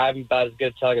confusing. I'm about as good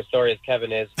at telling a story as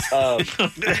Kevin is.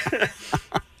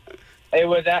 It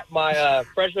was at my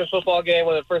freshman football game,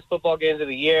 one of the first football games of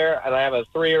the year, and I have a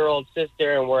 3-year-old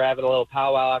sister, and we're having a little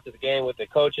powwow after the game with the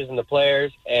coaches and the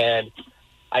players, and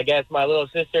I guess my little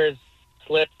sister's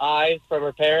slipped eyes from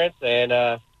her parents,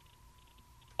 and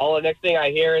all the next thing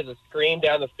I hear is a scream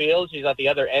down the field. She's at the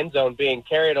other end zone being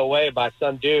carried away by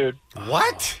some dude.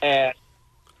 What? And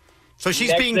so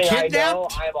she's next being thing kidnapped? I know,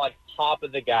 I'm on top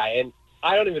of the guy, and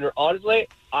I don't even, honestly,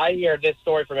 I hear this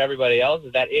story from everybody else,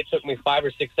 is that it took me 5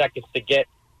 or 6 seconds to get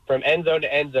from end zone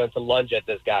to lunge at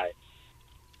this guy.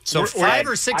 So 5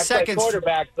 or 6 seconds. I play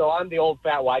quarterback, so I'm the old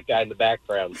fat white guy in the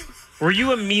background. Were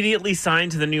you immediately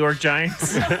signed to the New York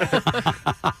Giants?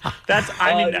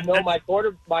 My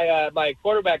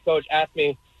quarterback coach asked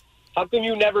me, how come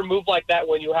you never move like that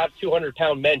when you have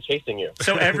 200-pound men chasing you?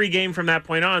 So every game from that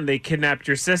point on, they kidnapped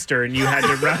your sister, and you had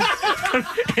to run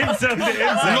end zone to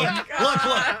end zone.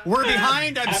 Look, we're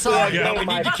behind. I'm sorry, but we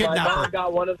need to kidnap her. My mom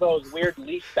got one of those weird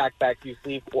leash backpacks you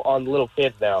see on little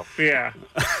kids now. Yeah.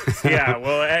 Yeah,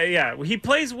 well, he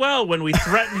plays well when we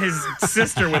threaten his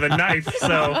sister with a knife,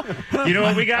 so you know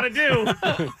what we got to do?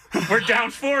 We're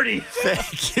down 40.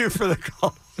 Thank you for the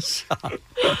call, Sean.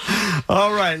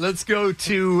 All right, let's go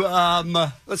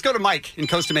to Mike in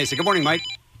Costa Mesa. Good morning, Mike.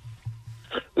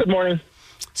 Good morning.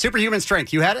 Superhuman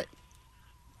strength. You had it?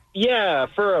 Yeah,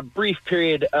 for a brief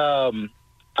period. I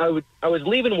was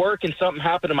leaving work and something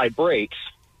happened to my brakes.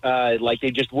 Like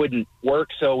they just wouldn't work,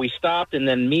 so we stopped, and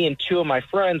then me and 2 of my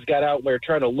friends got out. We were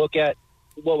trying to look at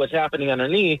what was happening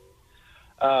underneath,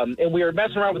 and we were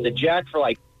messing around with the jack for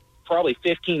like probably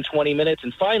 15, 20 minutes,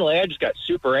 and finally I just got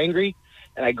super angry,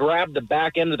 and I grabbed the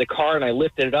back end of the car and I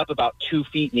lifted it up about 2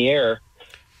 feet in the air.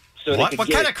 So what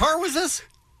kind of car was this?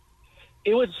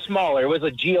 It was smaller. It was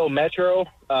a Geo Metro.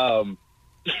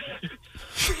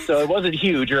 So it wasn't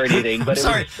huge or anything. But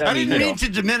sorry, I didn't mean to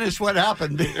diminish what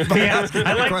happened. Yeah,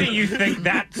 I like that you think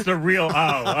that's the real.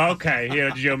 Oh, okay. Yeah,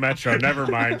 Geo Metro. Never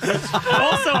mind.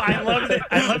 Also, I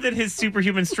love that his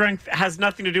superhuman strength has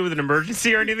nothing to do with an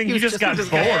emergency or anything. He just got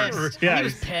bored. Yeah, he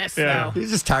was pissed. Yeah,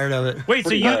 he's just tired of it. Wait,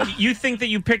 so you think that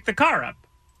you picked the car up?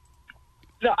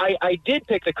 No, I did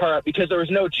pick the car up because there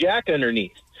was no jack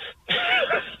underneath.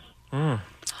 All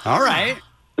right.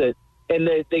 And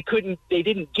they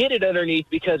didn't get it underneath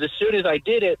because as soon as I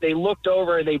did it, they looked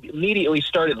over and they immediately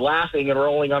started laughing and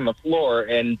rolling on the floor.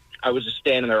 And I was just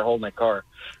standing there holding my car.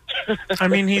 I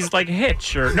mean, he's like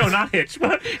Hitch, or no, not Hitch.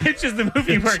 But Hitch is the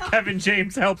movie where Kevin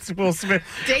James helps Will Smith.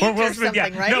 Date or Will or Smith,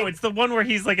 something, right? No, it's the one where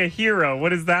he's like a hero.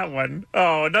 What is that one?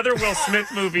 Oh, another Will Smith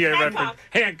movie I referenced.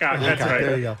 Hancock, that's right.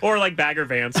 There you go. Or like Bagger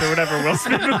Vance or whatever Will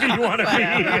Smith movie you want to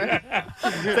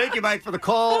be. Thank you, Mike, for the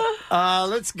call.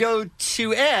 Let's go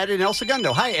to Ed in El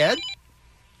Segundo. Hi, Ed.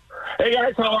 Hey,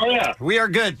 guys, how are you? We are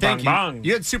good, thank Bong, you. bong.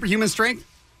 You had superhuman strength?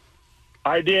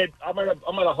 I did. I'm at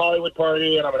a Hollywood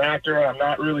party, and I'm an actor, and I'm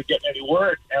not really getting any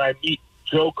work. And I meet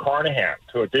Joe Carnahan,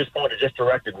 who at this point has just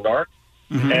directed Narc.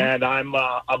 Mm-hmm. And I'm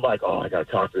like, oh, I got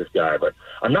to talk to this guy, but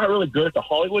I'm not really good at the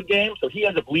Hollywood game, so he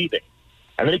ends up leaving.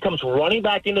 And then he comes running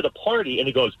back into the party, and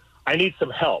he goes, I need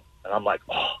some help. And I'm like,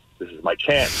 oh, this is my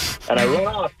chance. And I run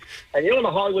off. And you know in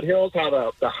the Hollywood Hills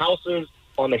how the houses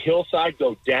on the hillside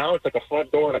go down? It's like a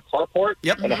front door and a carport.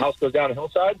 Yep. And the house goes down the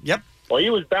hillside? Yep. Well, he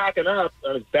was backing up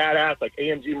on his badass, like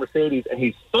AMG Mercedes, and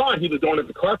he thought he was going to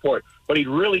the carport, but he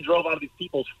really drove out of these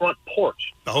people's front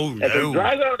porch. Oh, And so he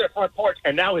drives out of their front porch,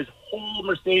 and now his whole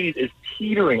Mercedes is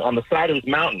teetering on the side of his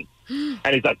mountain.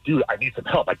 And he's like, dude, I need some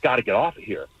help. I got to get off of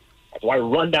here. So I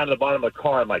run down to the bottom of the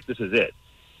car. I'm like, this is it.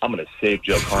 I'm going to save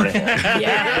Joe Carnahan.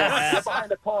 Yes. I get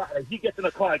behind the car, and as he gets in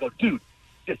the car, I go, dude,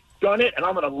 just gun it, and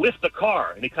I'm going to lift the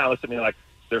car. And he kind of looks at me like,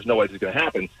 there's no way this is going to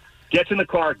happen. Gets in the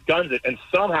car, guns it, and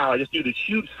somehow I just do this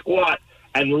huge squat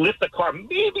and lift the car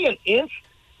maybe an inch.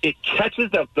 It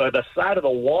catches the side of the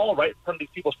wall right in front of these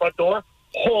people's front door.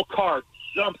 Whole car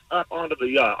jumps up onto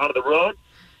the road.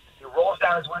 He rolls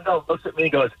down his window, looks at me,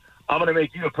 and goes, I'm going to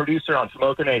make you a producer on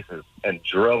Smoking Aces, and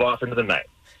drove off into the night.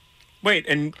 Wait,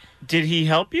 and did he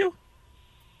help you?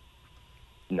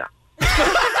 No.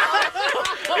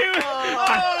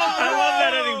 I love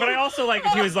that ending, but I also like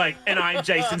if he was like, and I'm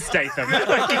Jason Statham.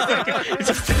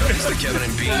 It's the Kevin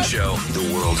and Bean Show,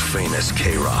 the world famous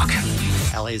K-Rock.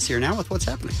 Allie is here now with what's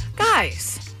happening.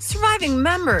 Guys, surviving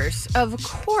members, of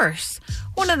course,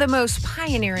 one of the most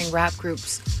pioneering rap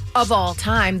groups of all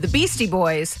time, the Beastie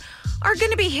Boys, are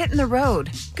going to be hitting the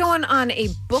road, going on a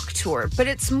book tour, but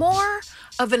it's more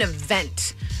of an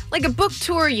event. Like a book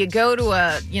tour, you go to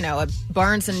a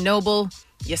Barnes and Noble,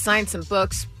 you sign some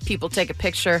books, people take a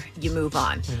picture, you move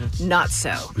on. Mm-hmm. Not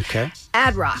so. Okay.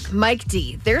 Ad Rock, Mike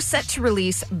D, they're set to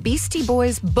release Beastie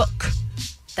Boys book.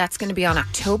 That's going to be on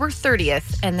October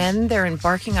 30th, and then they're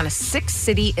embarking on a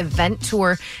 6-city event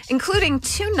tour, including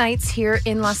 2 nights here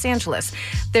in Los Angeles.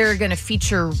 They're going to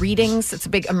feature readings. It's a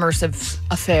big immersive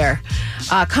affair.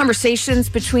 Conversations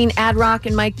between Ad Rock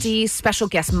and Mike D, special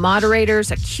guest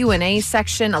moderators, a Q&A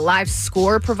section, a live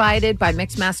score provided by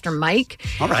Mixmaster Mike.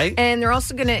 All right. And they're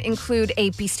also going to include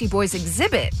a Beastie Boys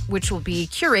exhibit, which will be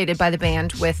curated by the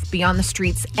band with Beyond the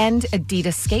Streets and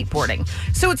Adidas skateboarding.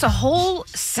 So it's a whole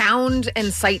sound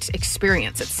and sight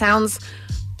experience. It sounds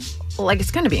like it's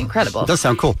going to be incredible. It does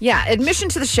sound cool. Yeah. Admission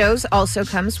to the shows also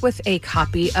comes with a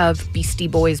copy of Beastie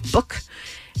Boys book.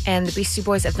 And the Beastie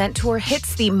Boys event tour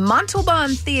hits the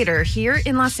Montalban Theater here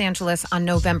in Los Angeles on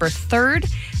November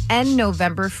 3rd and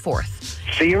November 4th.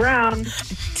 See you around.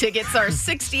 Tickets are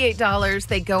 $68.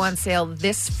 They go on sale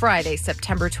this Friday,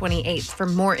 September 28th. For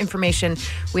more information,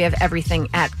 we have everything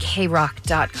at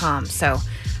krock.com. So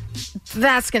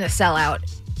that's going to sell out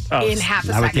in half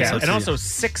a second. Yeah, and also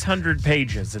 600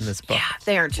 pages in this book. Yeah,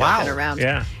 they aren't joking around.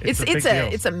 Yeah,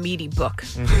 it's a meaty book.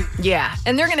 Mm-hmm. Yeah,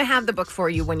 and they're going to have the book for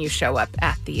you when you show up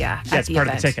at the it's part event.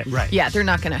 of the ticket, right? Yeah, they're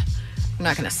not going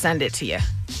to send it to you.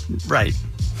 Right.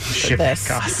 Shipping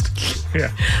cost.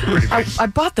 Yeah. I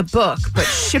bought the book, but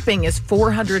shipping is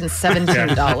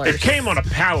 $417. It came on a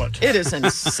pallet. It is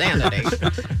insanity.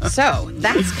 So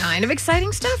that's kind of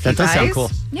exciting stuff. That you does guys. sound cool.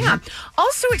 Yeah.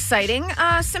 Also exciting,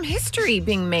 some history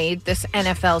being made this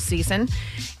NFL season.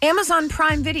 Amazon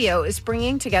Prime Video is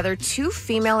bringing together 2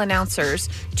 female announcers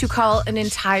to call an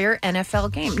entire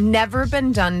NFL game. Never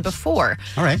been done before.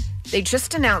 All right. They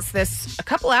just announced this a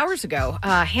couple hours ago.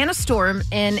 Hannah Storm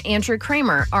and Andrew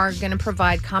Kramer are going to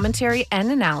provide commentary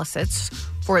and analysis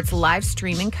for its live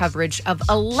streaming coverage of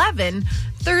 11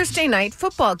 Thursday night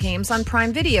football games on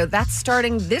Prime Video. That's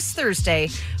starting this Thursday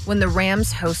when the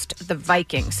Rams host the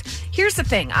Vikings. Here's the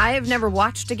thing. I have never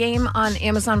watched a game on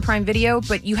Amazon Prime Video,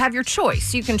 but you have your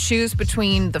choice. You can choose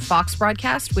between the Fox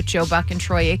broadcast with Joe Buck and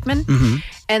Troy Aikman. Mm-hmm.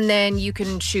 And then you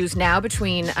can choose now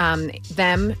between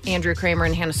them, Andrew Kramer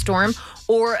and Hannah Storm,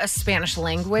 or a Spanish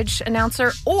language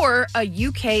announcer, or a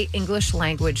UK English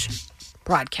language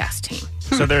broadcast team.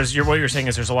 So what you're saying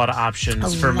is there's a lot of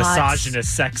options for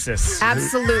misogynist sexists.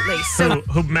 Absolutely. So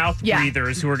who mouth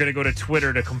breathers who are going to go to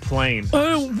Twitter to complain. I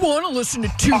don't want to listen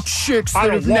to two chicks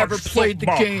that have never played the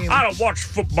game. I don't watch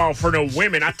football for no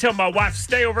women. I tell my wife,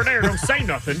 stay over there, don't say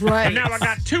nothing. Right. And now I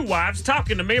got 2 wives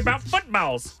talking to me about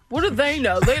footballs. What do they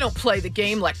know? They don't play the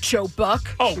game like Joe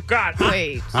Buck. Oh, God.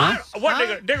 Wait.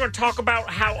 They're going to talk about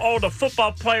how all the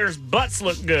football players' butts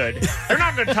look good. They're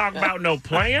not going to talk about no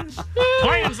playing.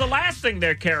 Playing's the last thing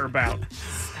they care about.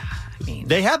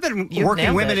 They have been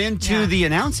working women into the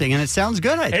announcing, and it sounds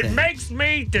good, I think. It makes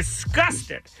me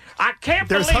disgusted. I can't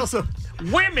believe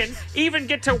women even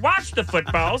get to watch the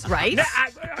footballs. Right.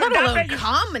 Let alone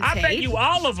commentate. I bet you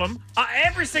all of them,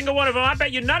 every single one of them, I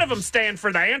bet you none of them stand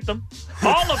for the anthem.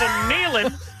 All of them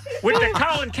kneeling with the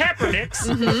Colin Kaepernicks.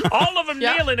 Mm-hmm. All of them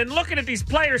kneeling and looking at these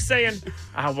players saying,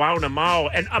 I want them all.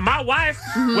 And my wife,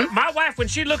 when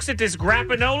she looks at this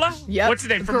Grappanola, what's his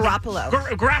name? Garoppolo.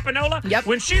 Grappanola.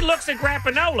 When she looks at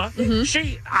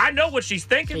Grappanola, I know what she's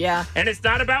thinking. Yeah. And it's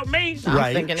not about me.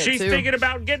 I'm thinking it She's too. thinking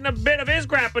about getting a bit of his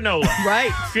Grappanola.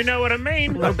 Right. If you know what I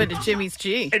mean. A little bit of Jimmy's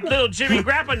G. And little Jimmy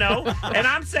Grappano. And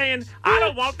I'm saying, I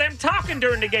don't want them talking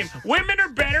during the game. Women are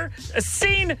better,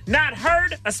 seen, not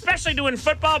heard, especially doing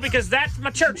football, because that's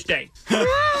my church day.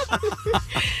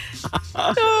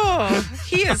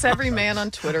 He is every man on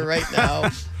Twitter right now.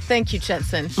 Thank you,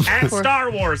 Jensen. And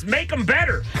Star Wars, make them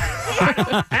better.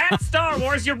 At Star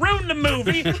Wars, you ruined the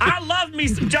movie. I love me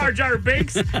some Jar Jar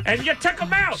Binks, and you took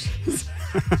them out.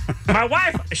 My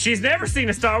wife, she's never seen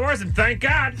a Star Wars, and thank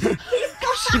God.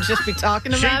 She'd just be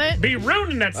talking about it? She'd be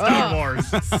ruining that Star Wars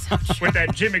with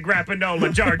that Jimmy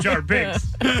Grappanola Jar Jar Binks.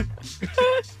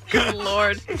 Good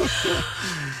Lord.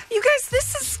 You guys,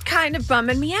 this is kind of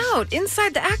bumming me out.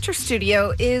 Inside the Actor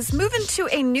Studio is moving to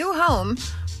a new home,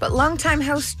 but longtime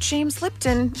host James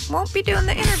Lipton won't be doing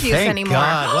the interviews Thank anymore.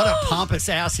 God, what a pompous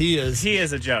ass he is. He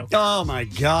is a joke. Oh, my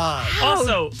God. How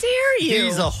dare you?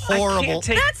 He's a horrible...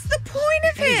 That's the point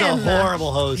of him. He's a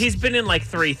horrible host. He's been in like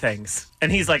 3 things,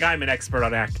 and he's like, I'm an expert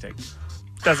on acting.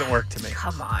 Doesn't work to me.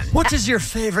 Come on. What is your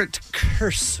favorite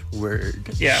curse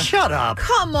word? Yeah. Shut up.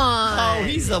 Come on. Oh,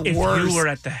 he's the If worst. you were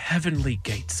at the heavenly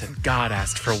gates and God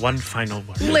asked for one final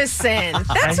word. Listen,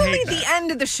 that's I only hate the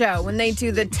end of the show when they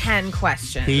do the 10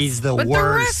 questions. He's the but worst.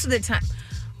 the rest of the time,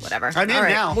 whatever. I'm in All right.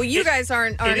 now. Well, you guys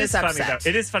aren't It as is funny, upset. though.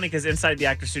 It is funny because Inside the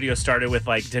Actor Studio started with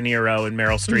like De Niro and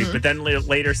Meryl Streep, but then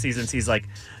later seasons he's like,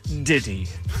 Diddy,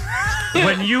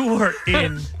 when you were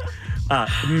in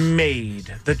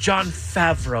Made, the Jon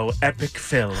Favreau epic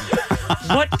film,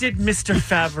 what did Mr.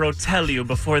 Favreau tell you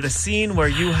before the scene where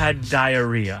you had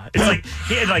diarrhea? It's like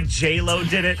he had like J-Lo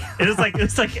did it.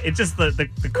 It's just the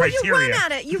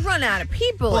criteria. You run out of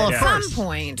people Well, at of some course.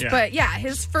 point. Yeah. But yeah,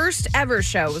 his first ever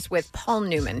show was with Paul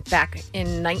Newman back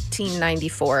in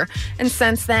 1994. And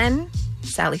since then,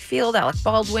 Sally Field, Alec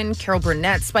Baldwin, Carol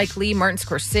Burnett, Spike Lee, Martin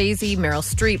Scorsese, Meryl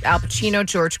Streep, Al Pacino,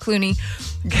 George Clooney,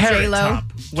 Carrot J-Lo. Top.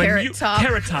 Carrot Top.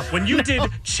 Carrot Top. When you did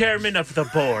chairman of the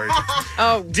board,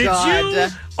 Oh, did God. you,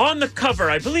 on the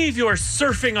cover, I believe you were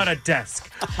surfing on a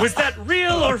desk. Was that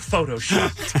real or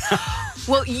photoshopped?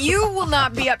 Well, you will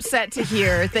not be upset to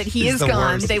hear that he He's is the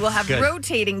gone. worst. They will have Good.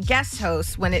 rotating guest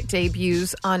hosts when it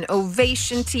debuts on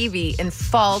Ovation TV in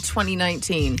fall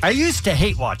 2019. I used to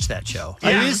hate watch that show.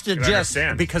 Yeah, I used to I just,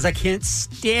 understand. because I can't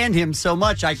stand him so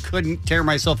much, I couldn't tear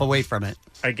myself away from it.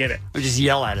 I get it. I would just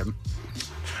yell at him.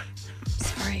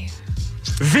 Sorry.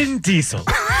 Vin Diesel.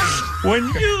 When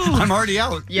you... I'm already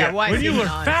out. Yeah, why when is you he were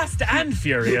not? fast and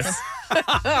furious.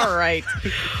 All right.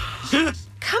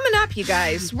 Coming up, you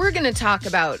guys, we're going to talk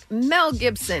about Mel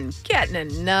Gibson getting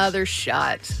another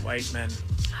shot. White men.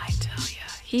 I tell you,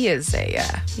 he's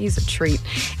a treat.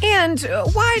 And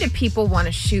why do people want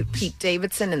to shoot Pete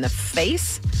Davidson in the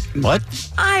face? What?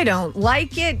 I don't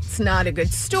like it. It's not a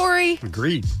good story.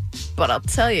 Agreed. But I'll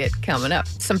tell you it coming up.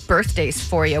 Some birthdays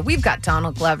for you. We've got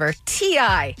Donald Glover,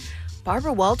 T.I.,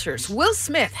 Barbara Walters, Will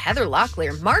Smith, Heather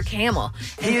Locklear, Mark Hamill.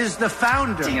 He is the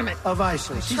founder Damn it. of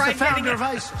ISIS. He's Tried the founder getting of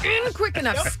ISIS. in quick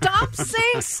enough. Stop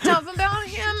saying stuff about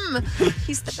him.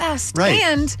 He's the best. Right.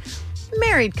 And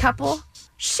married couple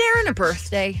sharing a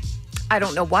birthday. I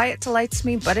don't know why it delights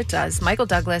me, but it does. Michael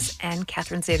Douglas and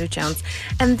Catherine Zeta-Jones.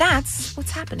 And that's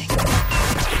what's happening.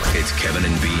 It's Kevin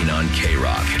and Bean on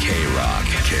K-Rock. K-Rock.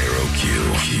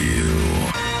 K-R-O-Q.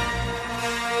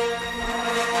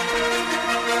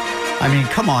 I mean,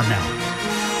 come on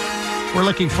now. We're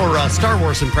looking for Star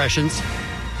Wars impressions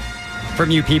from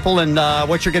you people, and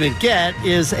what you're going to get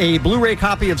is a Blu-ray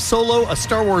copy of Solo, A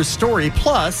Star Wars Story,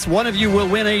 plus one of you will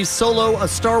win a Solo, A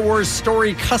Star Wars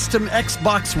Story custom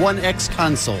Xbox One X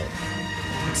console.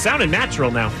 sounded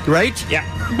natural now. Right? Yeah.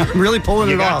 I'm really pulling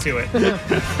You it got off. to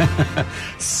it.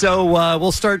 So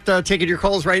we'll start taking your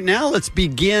calls right now. Let's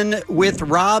begin with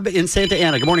Rob in Santa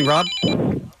Ana. Good morning, Rob.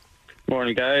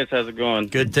 Morning, guys. How's it going?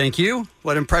 Good, thank you.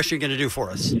 What impression are you going to do for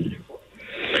us?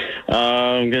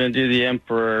 I'm going to do the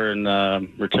Emperor in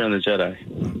Return of the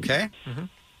Jedi. Okay.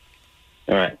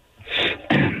 All right.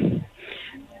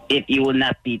 If you will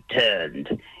not be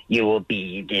turned, you will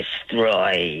be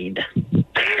destroyed.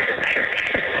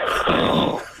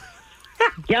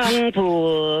 Young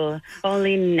fool,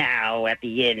 only now at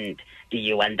the end do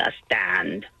you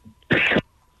understand.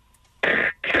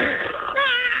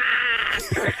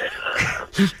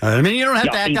 I mean, you don't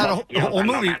have to act out a whole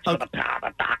movie.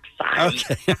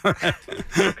 Okay. All right.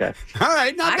 Okay. All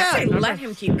right, not I bad. say let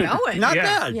him keep going. Not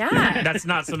bad. Yeah. That's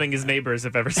not something his neighbors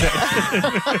have ever said.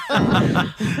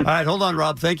 All right, hold on,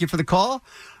 Rob. Thank you for the call.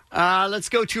 Let's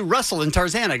go to Russell in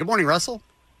Tarzana. Good morning, Russell.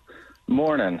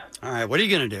 Morning. All right, what are you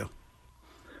going to do?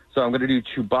 So I'm going to do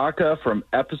Chewbacca from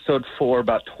episode 4,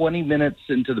 about 20 minutes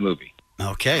into the movie.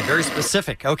 Okay, very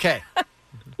specific. Okay.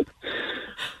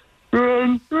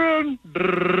 Run, run,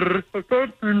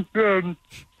 run.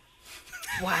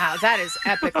 Wow, that is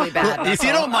epically bad. If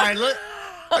you don't mind,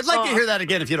 I'd like to hear that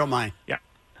again if you don't mind. Yeah.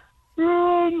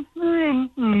 Run, run,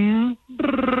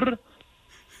 run.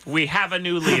 We have a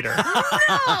new leader.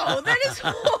 No, that is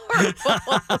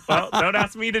horrible. Well, don't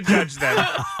ask me to judge them.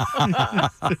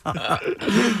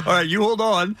 All right, you hold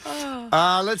on.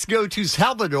 Let's go to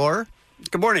Salvador.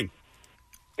 Good morning.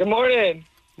 Good morning.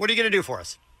 What are you going to do for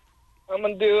us? I'm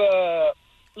going to do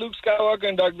Luke Skywalker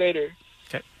and Darth Vader.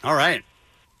 Okay. All right.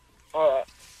 All right.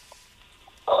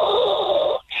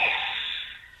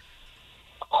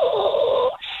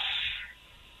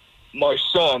 My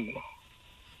son.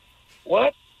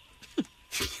 What?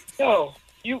 No,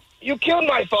 you killed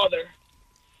my father.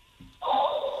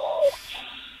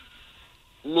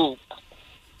 Luke.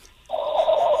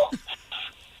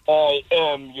 I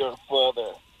am your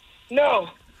father. No,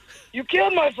 you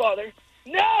killed my father.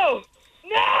 No!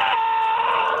 No!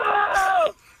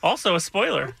 Also a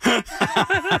spoiler.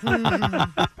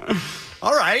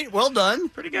 All right, well done.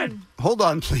 Pretty good. Hold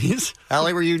on, please.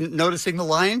 Allie, were you noticing the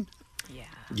line?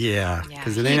 Yeah,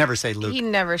 because they never say Luke. He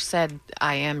never said,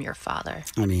 I am your father.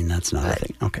 I mean, that's not a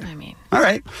thing. Okay. I mean, All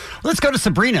right. Let's go to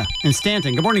Sabrina in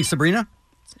Stanton. Good morning, Sabrina.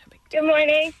 Good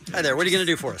morning. Hi there. What are you going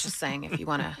to do for us? just saying, if you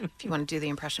want to do the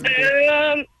impression.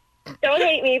 Don't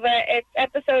hate me, but it's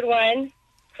episode 1,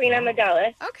 Queen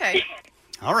Amidala. Okay.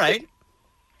 All right.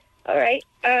 All right.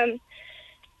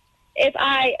 If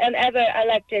I am ever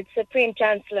elected Supreme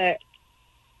Chancellor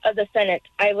of the Senate,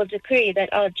 I will decree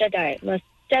that all Jedi must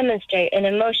demonstrate an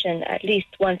emotion at least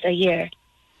once a year.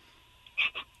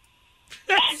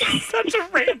 That's such a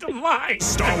random line.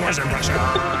 Star Wars impressions.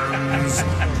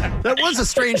 That was a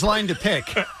strange line to pick.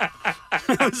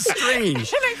 That was strange.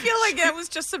 And I feel like that was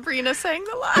just Sabrina saying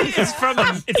the line.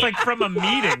 It's like from a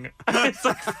meeting. It's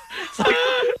like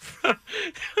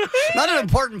Not an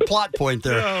important plot point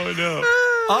there. no.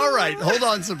 All right. Hold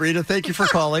on, Sabrina. Thank you for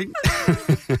calling.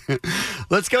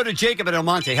 Let's go to Jacob at El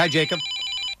Monte. Hi, Jacob.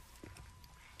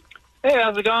 Hey,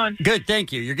 how's it going? Good,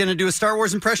 thank you. You're going to do a Star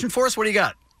Wars impression for us? What do you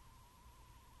got?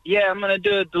 Yeah, I'm going to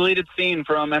do a deleted scene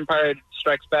from Empire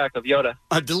Strikes Back of Yoda.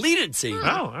 A deleted scene?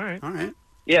 Oh, all right. All right.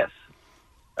 Yes.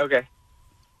 Okay.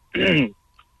 In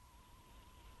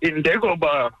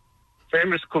Dagobah,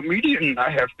 famous comedian I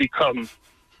have become.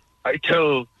 I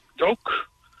tell joke.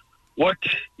 What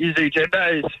is a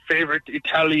Jedi's favorite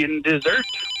Italian dessert?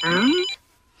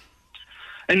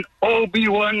 An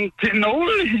Obi-Wan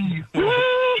cannoli.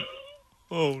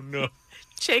 Oh, no.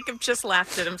 Jacob just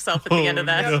laughed at himself at the end of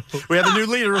that. No. We have a new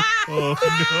leader. Oh,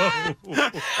 no. Oh, my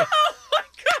God,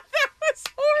 that was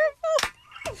horrible.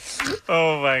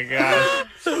 Oh, my God.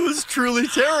 That was truly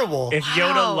terrible. If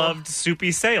Yoda loved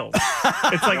soupy sales.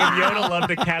 It's like if Yoda loved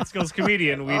a Catskills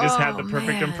comedian, we just had the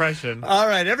perfect impression. All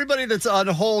right, everybody that's on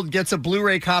hold gets a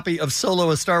Blu-ray copy of Solo: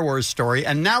 A Star Wars Story,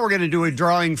 and now we're going to do a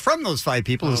drawing from those 5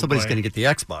 people, and somebody's boy. going to get the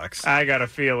Xbox. I got a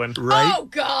feeling. Right? Oh,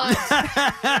 God.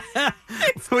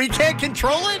 We can't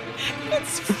control it?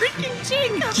 It's freaking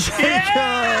Jacob. Jacob!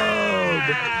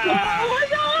 Oh, my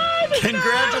God.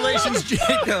 Congratulations,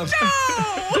 Jacob.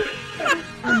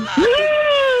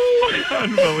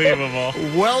 Unbelievable.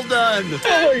 Well done.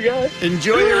 Oh, my God.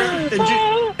 Enjoy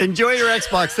your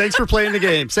Xbox. Thanks for playing the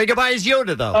game. Say goodbye as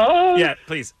Yoda, though. Yeah,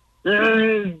 please.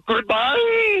 Goodbye.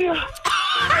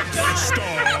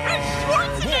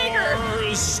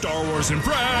 Star Wars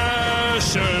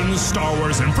impressions. Star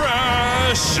Wars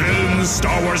impressions.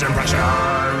 Star Wars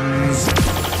impressions.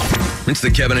 It's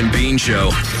the Kevin and Bean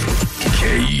Show.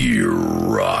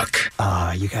 K-Rock.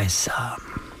 You guys,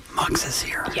 Muggs is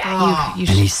here. Yeah, you and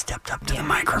he stepped up to the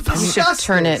microphone. You should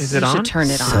turn it. Is it you on? should turn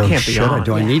it on. So Can't be should I? on.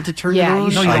 Do I need to turn Yeah, it on?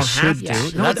 you No, you should. don't I have should to.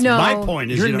 do. No, That's no. my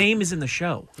point. Is Your you know- name is in the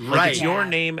show. Like, Right. it's your Yeah.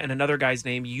 name and another guy's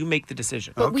name. You make the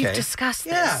decision. But we've Okay. discussed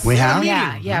this. Yeah. We have?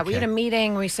 Yeah, yeah. We Okay. had a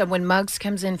meeting. We said when Muggs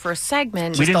comes in for a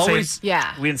segment. We didn't always- say.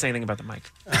 Yeah. We didn't say anything about the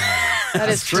mic. That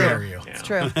is true. true. It's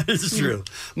true. This is true.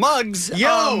 Muggs,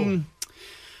 Yo!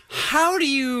 how do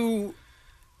you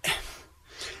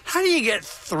get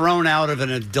thrown out of an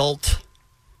adult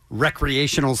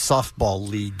recreational softball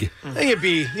league? I think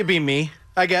it'd be me,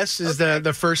 I guess, is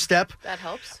the first step. That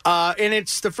helps. And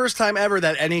it's the first time ever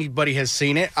that anybody has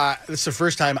seen it. It's the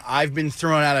first time I've been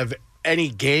thrown out of any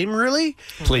game, really.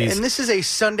 Please. And this is a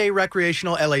Sunday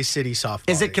recreational LA City softball.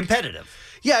 Is it league. competitive?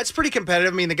 Yeah, it's pretty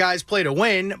competitive. I mean, the guys play to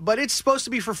win, but it's supposed to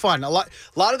be for fun. A lot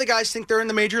of the guys think they're in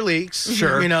the major leagues.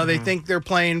 Sure. You know, they think they're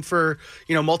playing for,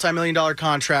 multi-million-dollar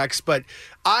contracts, but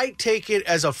I take it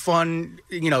as a fun,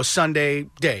 Sunday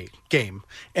day game.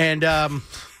 And I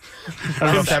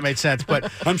don't know if that made sense,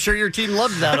 but I'm sure your team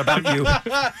loves that about you.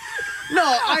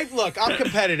 No, I'm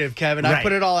competitive, Kevin. I Right.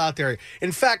 put it all out there.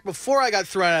 In fact, before I got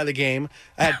thrown out of the game,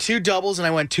 I had 2 doubles and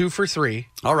I went 2 for 3.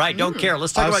 All right, don't care.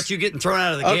 Let's talk about you getting thrown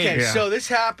out of the game. Okay, so this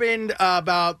happened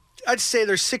about, I'd say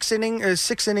there's 6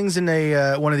 innings in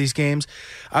one of these games.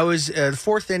 I was the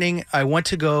 4th inning. I went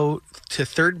to go to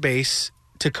third base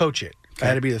to coach it. I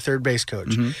had to be the third base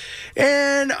coach.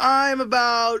 And I'm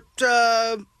about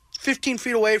 15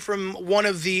 feet away from one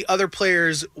of the other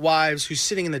players' wives who's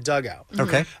sitting in the dugout.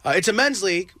 Okay. It's a men's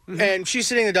league, and she's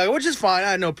sitting in the dugout, which is fine.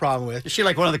 I had no problem with. Is she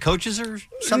like one of the coaches or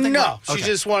something? No, Okay. she's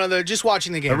just one of the, just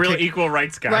watching the game. A real equal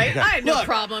rights guy. Right? I had no Look,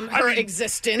 problem. I Her mean,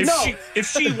 existence.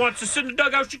 If she wants to sit in the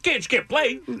dugout, she can't. She can't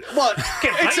play. Well,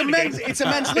 Can't play it's a in the men's game. it's a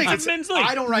men's league. It's a men's league.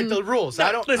 I don't write the rules. No,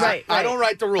 I don't. listen. I don't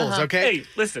write the rules. Okay. Hey,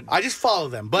 listen. I just follow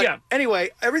them. But Yeah.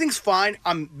 anyway, everything's fine.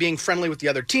 I'm being friendly with the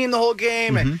other team the whole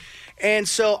game, and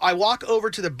so I walk over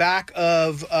to the back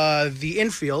of the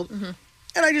infield, and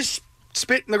I just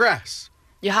spit in the grass.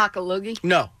 You hock a loogie?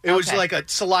 No, it was Okay. like a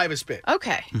saliva spit.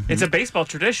 Okay. It's a baseball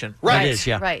tradition. Right. It is,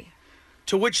 yeah. Right.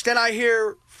 To which then I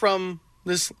hear from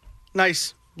this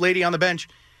nice lady on the bench,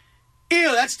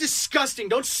 "Ew, that's disgusting.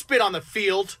 Don't spit on the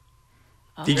field."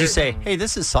 Did you say, hey,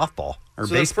 this is softball or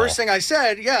So baseball? the first thing I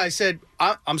said,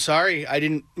 I'm sorry. I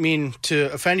didn't mean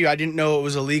to offend you. I didn't know it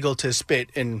was illegal to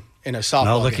spit in a softball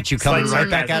No, look game. at you coming Slight right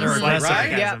back at her sarcasm. Slight aggressive.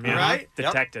 sarcasm, yeah. Right?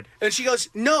 Detected. And she goes,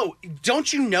 "No,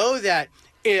 don't you know that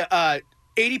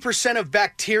 80% of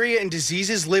bacteria and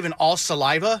diseases live in all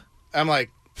saliva?" I'm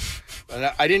like,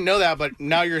 I didn't know that, but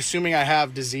now you're assuming I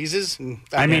have diseases. And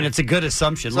I mean, it's a good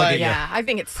assumption. Look at you. Yeah, I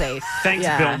think it's safe. Thanks,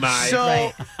 yeah. Bill Nye. So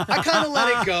Right. I kind of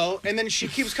let it go, and then she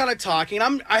keeps kind of talking.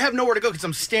 I have nowhere to go because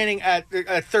I'm standing at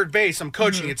third base. I'm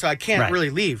coaching it, so I can't Right. really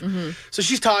leave. So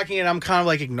she's talking, and I'm kind of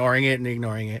like ignoring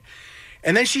it.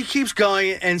 And then she keeps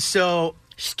going, and so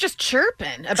She's just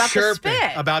chirping about the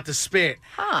spit. about the spit.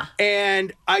 Huh.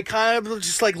 And I kind of was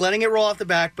just like letting it roll off the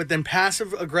back, but then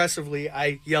passive aggressively,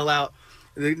 I yell out.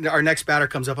 Our next batter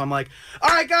comes up. I'm like, "All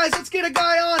right, guys, let's get a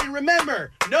guy on, and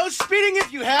remember, no spitting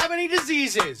if you have any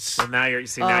diseases." So now you're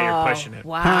pushing it.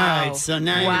 Wow. All right, so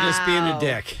now you're just being a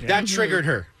dick. That triggered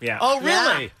her. Yeah. Oh,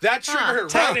 really? Yeah. That triggered her.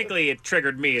 Technically, it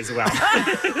triggered me as well.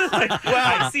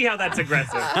 I see how that's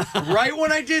aggressive. Right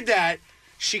when I did that,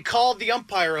 she called the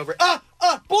umpire over.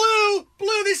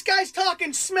 Blue, this guy's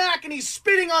talking smack and he's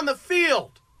spitting on the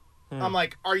field. I'm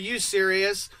like, "Are you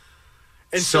serious?"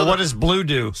 And So what does Blue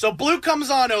do? So Blue comes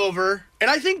on over, and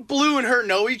I think Blue and her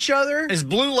know each other. Is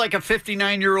Blue like a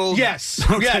 59-year-old? Yes,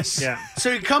 Okay. yes. Yeah.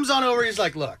 So he comes on over, he's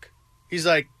like, "Look." He's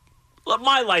like, Look,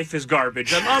 my life is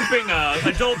garbage. I'm umping a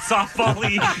adult softball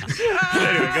league.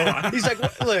 Anyway, go on. he's like,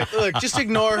 look, just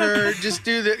ignore her. Just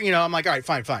do the, I'm like, "All right,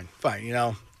 fine.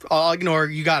 I'll ignore her.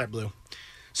 You got it, Blue."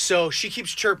 So she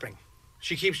keeps chirping.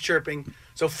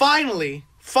 So finally,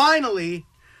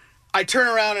 I turn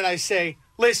around and I say,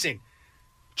 "Listen,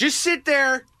 just sit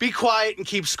there, be quiet, and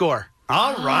keep score."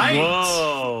 All right.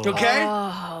 Whoa. Okay?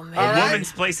 Oh, man. A All right.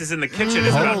 woman's place is in the kitchen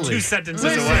is about 2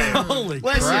 sentences away. Holy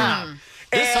Listen. crap.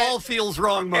 This And- all feels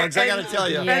wrong, Muggs. I got to tell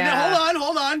you. And Yeah.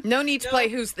 hold on. No need to play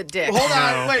Who's the Dick. Hold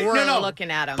on. Wait, We're no.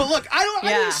 looking at him. But look, I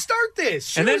Yeah. didn't start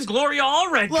this. And then Gloria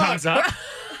Allred Look. comes up.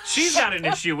 She's got an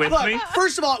issue with Look, me.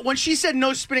 first of all, when she said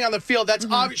no spitting on the field, that's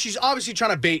she's obviously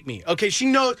trying to bait me. Okay, she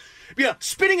knows. Yeah,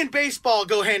 spitting and baseball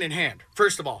go hand in hand.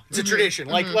 First of all, it's a tradition,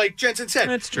 like Jensen said.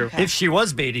 That's true. If she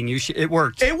was baiting you, it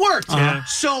worked. It worked. Yeah.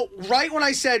 So right when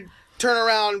I said turn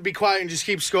around, be quiet, and just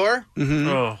keep score,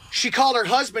 Oh. she called her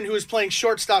husband, who was playing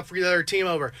shortstop for the other team,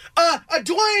 over.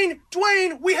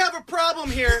 Dwayne, we have a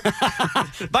problem here.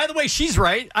 By the way, she's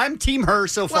right. I'm team her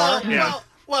so far.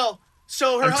 Well,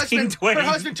 So her I'm Team Dwayne.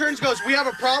 husband turns, goes, "We have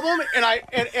a problem," and I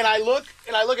look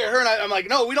at her, and I'm like,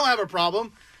 "No, we don't have a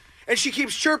problem," and she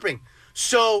keeps chirping.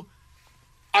 So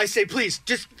I say, "Please,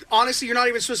 just honestly, you're not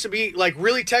even supposed to be like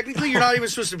really technically, you're not even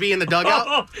supposed to be in the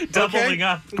dugout." Doubling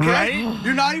up. Okay? Right?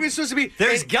 You're not even supposed to be.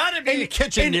 There's got to be a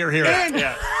kitchen near here.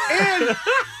 And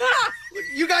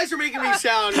you guys are making me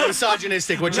sound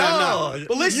misogynistic, which I'm not.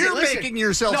 But listen, you're making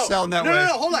yourself sound that way. No,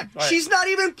 hold on. Right. She's not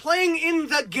even playing in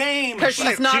the game. Because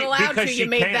she's not allowed to. You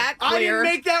made that clear. I didn't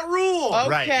make that rule. Okay.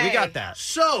 Right, we got that.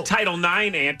 So Title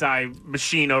IX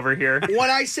anti-machine over here. when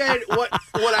I said what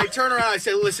I turn around, I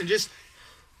said, "Listen, just."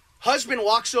 Husband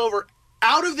walks over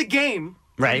out of the game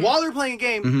right while they're playing a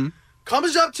game,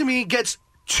 comes up to me, gets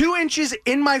 2 inches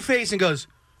in my face, and goes,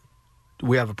 "Do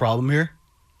we have a problem here?"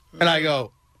 And I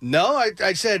go, "No."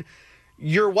 I said,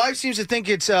 "Your wife seems to think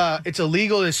it's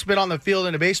illegal to spit on the field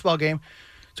in a baseball game."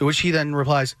 To which he then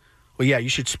replies, "Well, yeah, you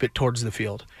should spit towards the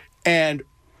field." And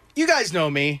you guys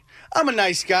know me. I'm a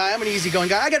nice guy. I'm an easygoing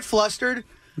guy. I get flustered.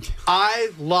 I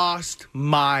lost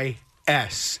my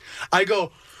S. I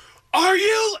go, "Are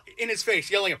you," in his face,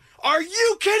 yelling at him, "Are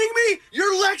you kidding me?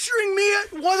 You're lecturing me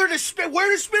where to spit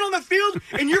on the field,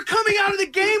 and you're coming out of the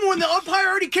game when the umpire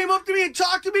already came up to me and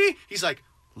talked to me?" He's like,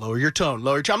 "Lower your tone,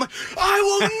 lower your tone." I'm like, "I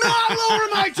will not lower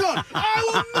my tone. I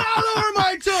will not lower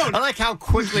my tone." I like how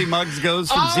quickly Muggs goes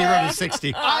from 0 to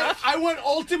 60. I went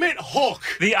ultimate Hulk.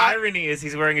 The irony is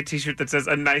he's wearing a T-shirt that says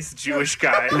 "a nice Jewish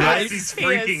guy." Right? He's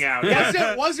freaking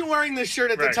out. Wasn't wearing this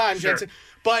shirt at the Right, time, sure. Jensen.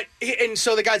 But and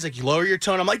so the guy's like, "You lower your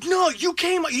tone." I'm like, "No, you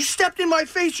stepped in my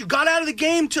face. You got out of the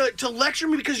game to lecture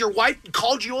me because your wife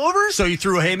called you over." So you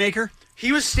threw a haymaker?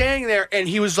 He was standing there and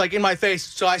he was like in my face.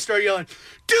 So I started yelling,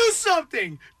 "Do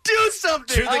something! Do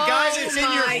something!" To the guy that's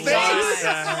in your face? What the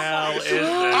hell is this?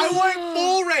 I went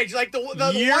full rage, like the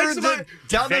You're whites of my the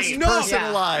dumbest person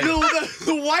alive.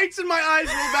 The whites in my eyes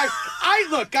rolled back.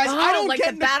 Look, guys, I don't like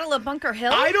get the Battle of Bunker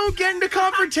Hill. I don't get into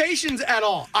confrontations at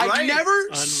all. I Right. never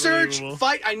search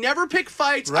fight. I never pick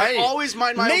fights. Right. I always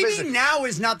mind my own Maybe business. now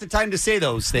is not the time to say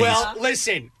those things. Well,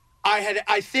 listen.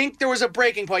 I think there was a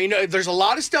breaking point. You know, there's a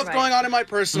lot of stuff Right. going on in my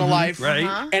personal life, right.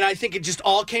 and I think it just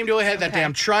all came to a head that day.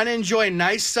 I'm trying to enjoy a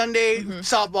nice Sunday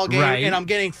softball game, Right. and I'm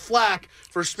getting flack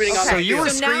for spitting on So the you were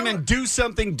field. screaming, "Do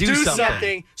something, do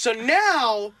something." So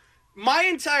now my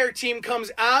entire team comes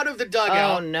out of the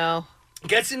dugout. Oh no.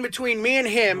 Gets in between me and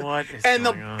him, What is and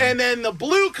going on? and then the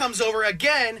blue comes over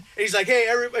again, and he's like, "Hey,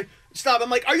 everybody, stop!" I'm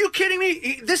like, "Are you kidding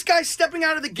me? This guy's stepping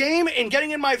out of the game and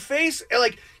getting in my face, and,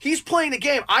 like he's playing the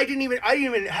game. I didn't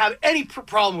even have any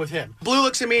problem with him." Blue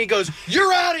looks at me and goes,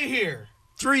 "You're out of here."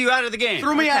 Threw you out of the game.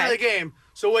 Threw me out of the game.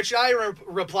 So which I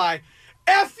reply,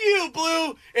 "F you, Blue,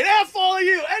 and F all of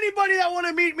you. Anybody that want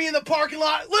to meet me in the parking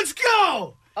lot, let's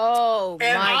go." Oh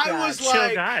And my I God. was Chill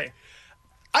like, guy.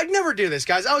 I'd never do this,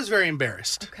 guys. I was very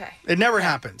embarrassed. Okay. It never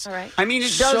happens. All right. I mean,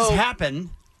 it does So- happen.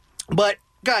 But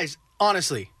guys,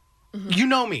 honestly, you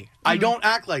know me. I don't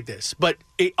act like this, but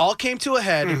it all came to a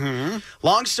head.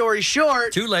 Long story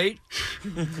short, Too late.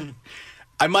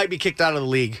 I might be kicked out of the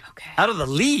league. Out of the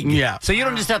league? Yeah. So you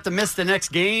don't just have to miss the next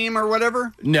game or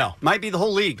whatever? No, Might be the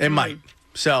whole league. it might.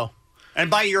 So, And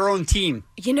by your own team.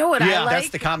 You know what I like? That's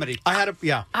the comedy. I had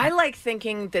a I like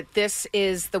thinking that this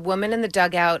is the woman in the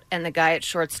dugout and the guy at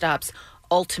shortstop's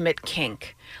ultimate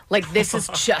kink. Like this is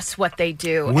just what they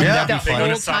do. Wouldn't that the be fun? whole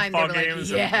Go to time they softball were like, games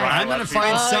and yeah. rile I'm going to up find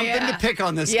people. something to pick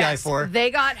on this guy Yes, for.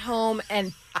 They got home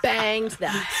and banged the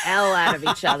hell out of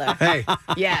each other. Hey.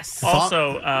 Yes.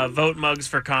 Also, vote Muggs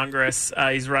for Congress.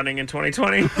 He's running in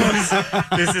 2020.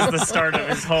 This is the start of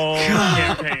his whole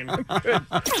campaign.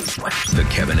 The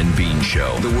Kevin and Bean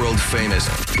Show. The world famous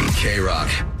K-Rock.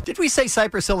 Did we say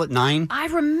Cypress Hill at 9? I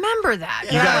remember that.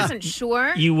 Yeah. I wasn't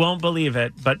sure. You won't believe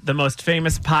it, but the most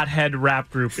famous pothead rap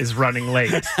group is running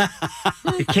late.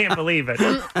 You can't believe it.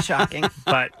 Shocking.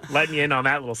 But letting you in on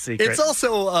that little secret. It's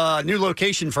also a new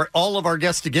location for all of our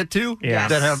guests to get to Yes.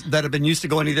 that have been used to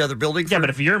going to the other building for yeah, but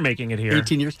if you're making it here,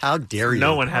 18 years. How dare you?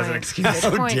 no one has an excuse. Good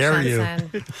How point, dare you.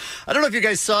 Jensen. I don't know if you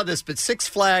guys saw this, but Six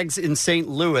Flags in St.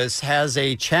 Louis has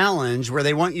a challenge where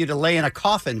they want you to lay in a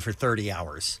coffin for 30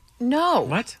 hours. No.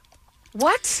 What?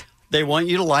 What? They want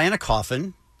you to lie in a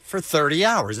coffin for 30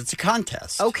 hours. It's a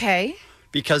contest. Okay.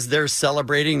 Because they're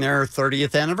celebrating their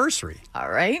 30th anniversary.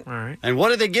 All right. All right. And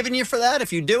what are they giving you for that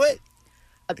if you do it?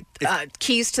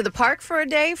 Keys to the park for a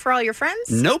day for all your friends?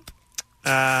 Nope.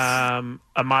 A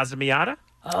Mazda Miata?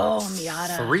 Oh,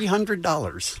 Miata.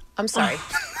 $300. I'm sorry.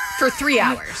 For 3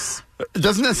 hours.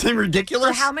 Doesn't that seem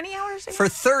ridiculous? For how many hours? For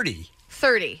 30.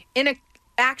 30. In an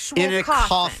actual In a coffin.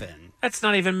 coffin. That's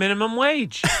not even minimum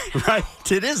wage. Right.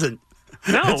 It isn't.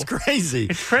 No. That's crazy.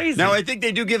 It's crazy. Now, I think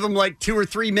they do give them like 2 or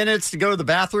 3 minutes to go to the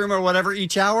bathroom or whatever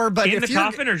each hour. But In if the you're-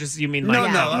 coffin, or just you mean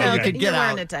like No, you could get you're out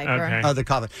wearing a diaper. Okay. of the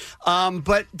coffin.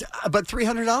 But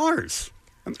 $300.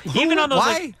 Even on those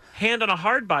why? like, hand on a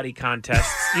hard body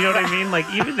contests, you know what I mean? Like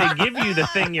even they give you the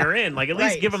thing you're in. Like at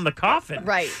least Right. give them the coffin.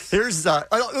 Right. Here's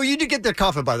you did get the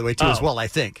coffin, by the way, too, as well, I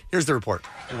think. Here's the report.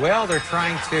 Well, they're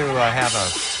trying to have a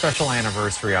special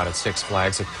anniversary out at Six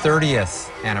Flags, a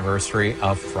 30th anniversary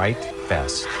of Fright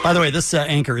Fest. By the way, this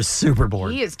anchor is super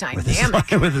bored. He is with his, dynamic.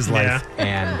 with his life.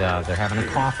 And they're having a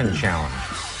coffin challenge.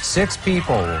 6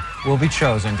 people will be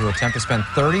chosen to attempt to spend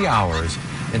 30 hours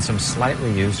in some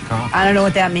slightly used coffin. I don't know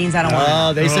what that means. I don't want to know.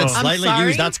 Oh, they said I'm slightly sorry?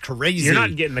 used. That's crazy. You're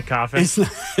not getting the coffin. It's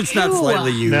not Ew.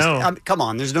 slightly used. No. Come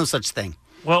on, there's no such thing.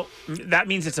 Well, that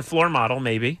means it's a floor model,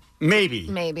 maybe. Maybe.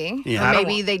 Maybe. Yeah. Or I don't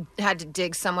maybe they had to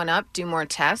dig someone up, do more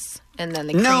tests, and then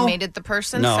they No. cremated the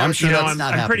person. No, so I'm sure You know, that's I'm,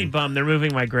 not I'm pretty happening. bummed. They're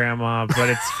moving my grandma, but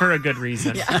it's for a good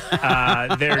reason.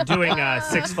 They're doing a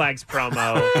Six Flags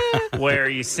promo where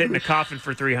you sit in a coffin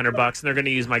for $300, and they're going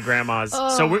to use my grandma's.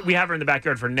 So we have her in the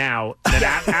backyard for now. And then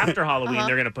after Halloween,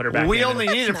 they're going to put her back. We in. only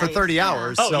need it for 30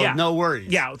 hours, Oh, so yeah. no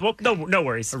worries. Yeah, well, no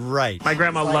worries. Right. My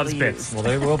grandma loves bits. Well,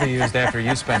 they will be used after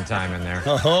you spend time in there.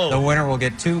 Oh. The winner will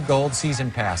get 2 gold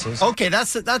season passes, Okay,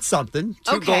 that's something.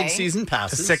 2 Okay. gold season To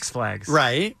passes. Six Flags.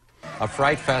 Right. a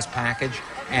Fright Fest package,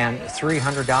 and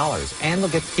 $300. And they'll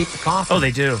get to keep the coffin. Oh,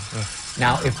 they do.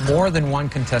 Now, if more than one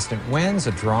contestant wins,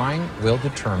 a drawing will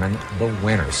determine the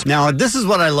winners. Now, this is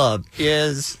what I love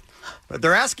is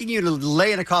they're asking you to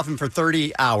lay in a coffin for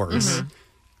 30 hours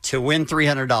to win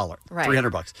 $300. Right.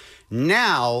 $300.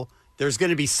 Now, there's going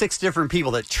to be 6 different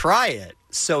people that try it.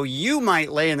 So you might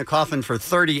lay in the coffin for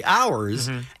 30 hours,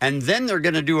 and then they're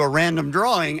going to do a random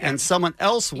drawing, and someone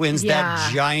else wins Yeah.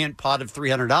 that giant pot of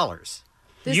 $300.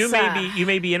 This, You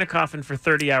may be in a coffin for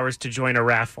 30 hours to join a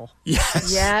raffle.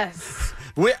 Yes. Yes.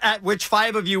 At which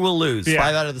 5 of you will lose. Yeah.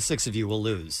 5 out of the 6 of you will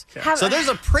lose. Have- So there's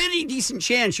a pretty decent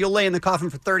chance you'll lay in the coffin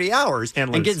for 30 hours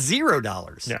and lose. get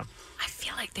 $0. Yeah. I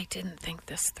feel like they didn't think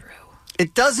this through.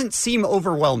 It doesn't seem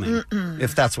overwhelming,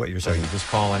 if that's what you're So saying. you just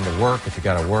call into work if you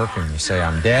got to work, and you say,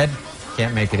 I'm dead,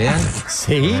 can't make it in.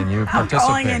 See? And you I'm participate.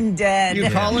 calling in dead. You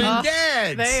call in Oh,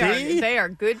 dead. They See? they are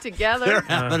good together. They're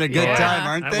having a good Yeah. time,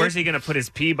 aren't they? Where's he going to put his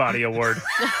Peabody Award?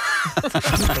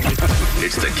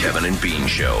 It's the Kevin and Bean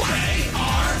Show.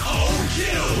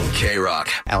 K-Rock.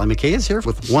 Allie McKay is here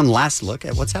with one last look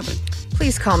at what's happening.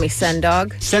 Please call me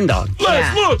Sendog. Sendog.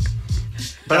 Yeah. Look!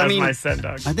 But That I was mean, my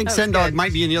Sendog. I think That was Sendog good.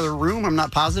 might be in the other room. I'm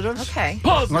not positive. Okay.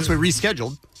 Unless we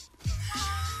rescheduled.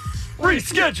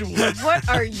 Reschedule. What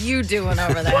are you doing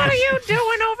over there? What are you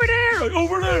doing over there?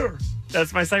 Over there.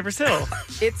 That's my Cypress Hill.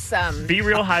 It's Be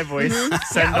real high voice. Send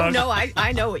Yeah, oh dog. no,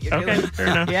 I know what you're Okay, doing. fair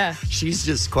enough. Yeah. She's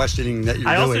just questioning that you're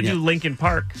I also doing do it. Linkin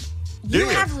Park. You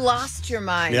have lost your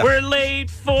mind. Yeah. We're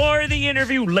late for the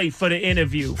interview. Late for the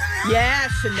interview. Yeah,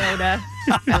 Shinoda.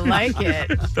 I like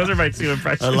it. Those are my 2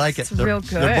 impressions. I like it. It's They're, real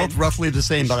They're good. both roughly the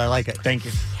same, but I like it. Thank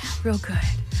you. Real good.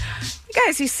 You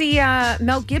guys, you see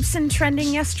Mel Gibson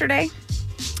trending yesterday?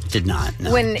 Did not.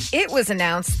 No. When it was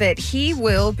announced that he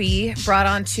will be brought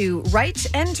on to write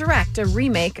and direct a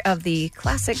remake of the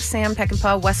classic Sam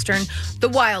Peckinpah Western, The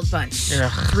Wild Bunch,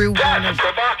 through Warner.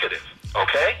 Provocative,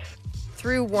 okay?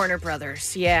 Through Warner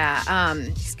Brothers, yeah.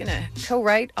 He's going to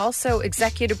co-write, also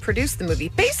executive produce the movie.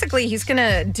 Basically, he's going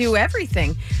to do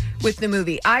everything with the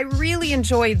movie. I really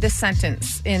enjoyed this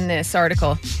sentence in this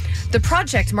article. The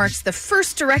project marks the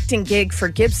first directing gig for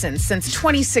Gibson since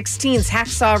 2016's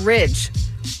Hacksaw Ridge.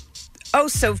 Oh,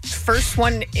 so first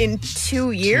one in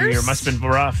 2 years? It must have been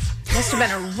rough. Must have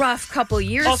been a rough couple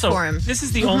years Also, for him. this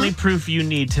is the only proof you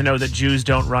need to know that Jews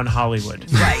don't run Hollywood.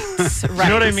 Right, right. You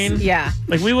know what I mean? Yeah.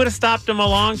 Like, we would have stopped him a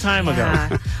long time ago.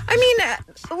 I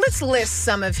mean, let's list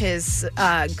some of his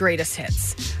greatest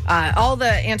hits. All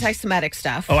the anti-Semitic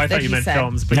stuff. Oh, I that thought you he meant said.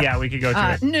 films, but yeah, we could go through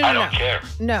it. No, I don't care.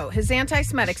 No, his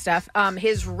anti-Semitic stuff,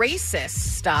 his racist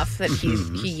stuff that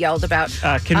he yelled about.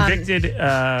 Convicted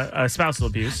spousal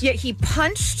abuse. Yeah, he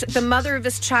punched the mother of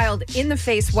his child in the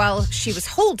face while she was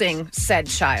holding said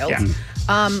child.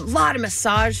 Yeah. Lot of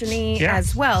misogyny Yeah.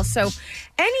 as well. So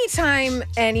anytime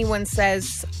anyone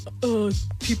says,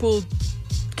 people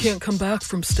can't come back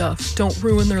from stuff, don't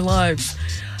ruin their lives.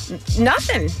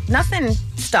 Nothing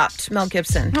stopped Mel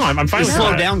Gibson. No, I'm fine He with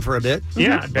slowed that. down for a bit.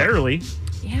 Yeah, barely.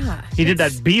 Yeah. He did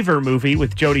that Beaver movie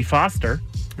with Jodie Foster.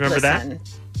 Remember Listen,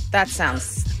 that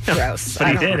sounds gross. But I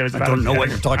he don't- did. It was I about don't know what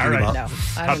you're talking All right. about. No,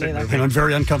 I don't Puppet either. movie. And I'm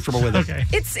very uncomfortable with it. Okay.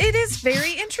 It is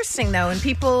very interesting though, and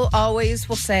people always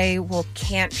will say, "Well,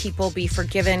 can't people be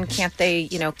forgiven? Can't they,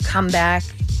 come back?"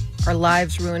 our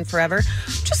lives ruined forever.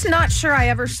 Just not sure I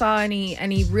ever saw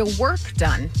any real work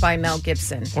done by Mel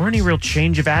Gibson. Or any real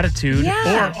change of attitude.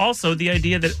 Yeah. Or also the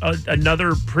idea that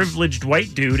another privileged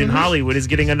white dude in Mhm. Hollywood is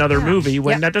getting another movie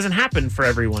when Yep. that doesn't happen for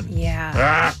everyone. Yeah.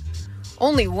 Ah.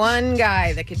 Only one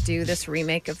guy that could do this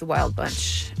remake of The Wild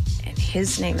Bunch, and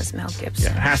his name is Mel Gibson.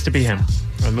 Yeah, it has to be him.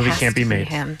 The movie Has can't be to made.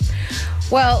 him.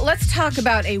 Well, let's talk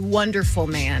about a wonderful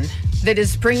man that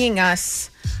is bringing us,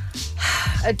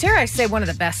 dare I say, one of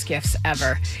the best gifts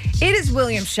ever. It is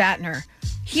William Shatner.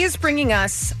 He is bringing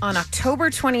us on October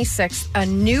 26th a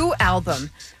new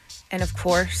album. And of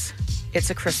course, it's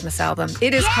a Christmas album.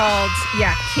 It is called,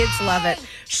 kids love it,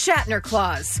 Shatner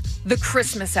Claus, the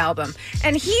Christmas album.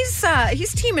 And he's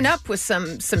teaming up with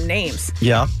some names.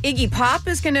 Yeah. Iggy Pop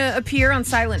is going to appear on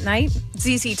Silent Night.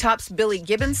 ZZ Top's Billy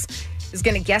Gibbons is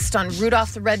going to guest on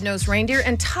Rudolph the Red-Nosed Reindeer.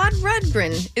 And Todd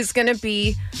Rundgren is going to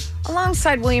be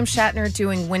alongside William Shatner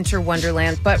doing Winter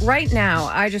Wonderland. But right now,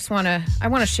 I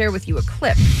want to share with you a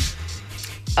clip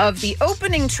of the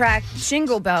opening track,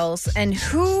 Jingle Bells, and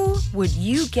who would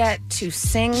you get to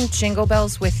sing Jingle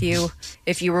Bells with you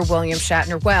if you were William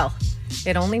Shatner? Well,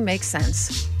 it only makes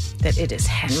sense that it is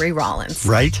Henry Rollins.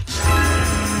 Right?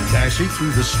 Dashing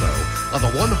through the snow on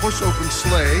the one-horse open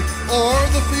sleigh, o'er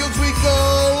the fields we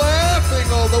go,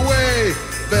 laughing all the way.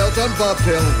 Bells on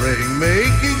bobtail ring,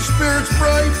 making spirits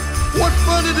bright. What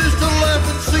fun it is to laugh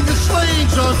and sing a sleighing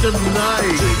song tonight.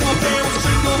 Jingle bells,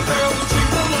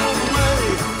 jingle all the way.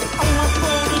 Oh, what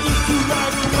fun it is to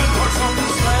ride in one horse open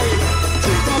sleigh.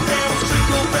 Jingle bells,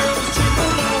 jingle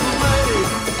all the way.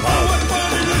 Oh, what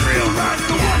fun it is to ride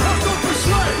in one horse open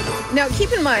sleigh. Now,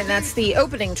 keep in mind, that's the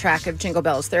opening track of Jingle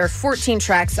Bells. There are 14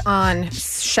 tracks on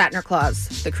Shatner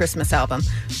Claus, the Christmas album,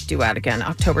 due out again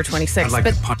October 26th.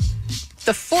 But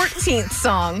the 14th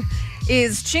song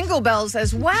is Jingle Bells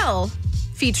as well,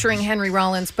 featuring Henry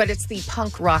Rollins, but it's the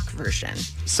punk rock version.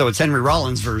 So it's Henry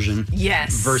Rollins' version.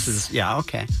 Yes. Versus, yeah,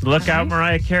 okay. Look out,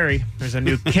 Mariah Carey. There's a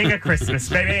new King of Christmas,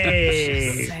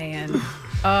 baby. Just saying.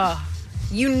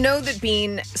 You know that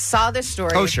Bean saw this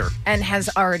story. Oh, sure. And has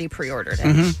already pre-ordered it.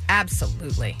 Mhm.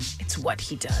 Absolutely. It's what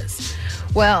he does.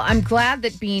 Well, I'm glad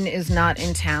that Bean is not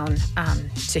in town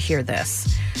to hear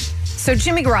this. So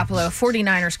Jimmy Garoppolo,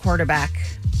 49ers quarterback,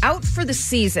 out for the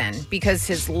season because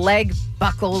his leg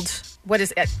buckled. What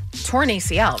is it? Torn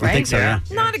ACL, right? I think so, yeah.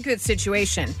 Not a good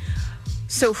situation.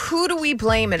 So who do we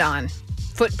blame it on?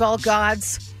 Football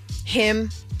gods? Him?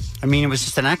 I mean, it was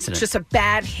just an accident. Just a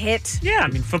bad hit? Yeah, I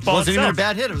mean, football wasn't even a itself.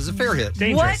 bad hit. It was a fair hit.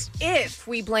 What if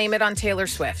we blame it on Taylor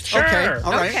Swift? Sure. Okay,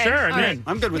 all right. Okay, Sure, all right.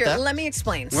 I'm good with Here, that. Let me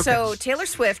explain. Okay. So Taylor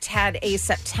Swift had a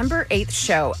September 8th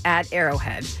show at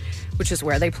Arrowhead, which is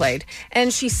where they played,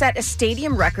 and she set a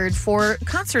stadium record for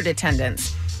concert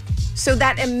attendance. So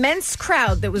that immense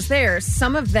crowd that was there,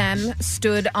 some of them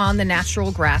stood on the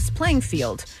natural grass playing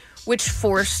field, which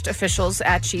forced officials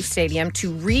at Chief Stadium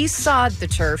to re-sod the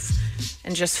turf.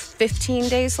 And just 15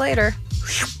 days later,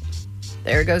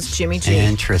 there goes Jimmy G.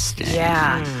 Interesting.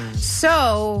 Yeah.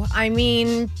 So, I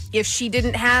mean, if she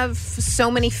didn't have so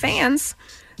many fans,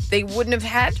 they wouldn't have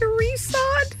had to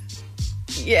re-sod.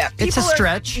 Yeah. It's a people are-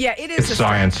 stretch. Yeah, it is It's a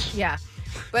science. stretch. Yeah.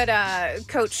 But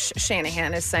Coach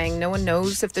Shanahan is saying no one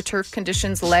knows if the turf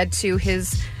conditions led to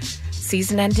his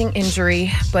season-ending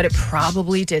injury, but it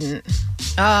probably didn't.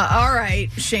 All right,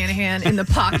 Shanahan, in the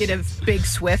pocket of Big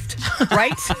Swift,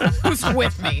 right? Who's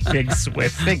with me? Big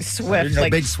Swift. Big I Swift. didn't know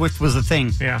Big Swift was a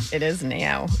thing. Yeah. It is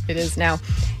now. It is now.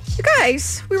 You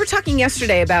guys, we were talking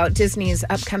yesterday about Disney's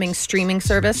upcoming streaming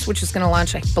service, which is going to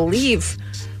launch, I believe,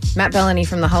 Matt Bellany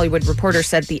from The Hollywood Reporter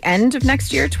said the end of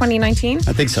next year, 2019.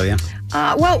 I think so, yeah.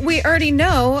 Well, we already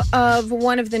know of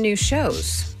one of the new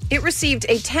shows. It received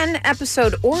a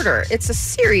 10-episode order. It's a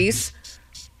series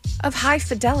of High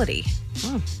Fidelity.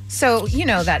 So, you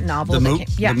know that novel. The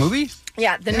yeah. movie?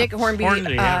 Yeah, the Nick Hornby,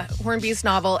 Hornby, yeah. Hornby's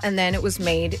novel, and then it was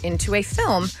made into a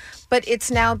film. But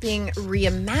it's now being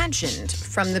reimagined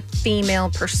from the female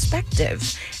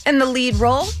perspective. And the lead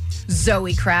role,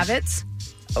 Zoe Kravitz.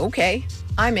 Okay,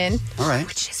 I'm in. All right.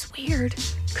 Which is weird,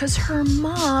 because her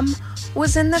mom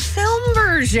was in the film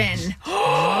version.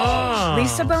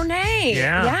 Lisa Bonet.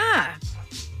 Yeah.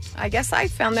 I guess I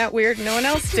found that weird. No one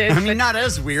else did. I mean, not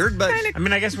as weird, but... I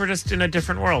mean, I guess we're just in a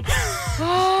different world.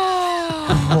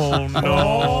 Oh,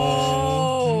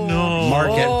 no. No.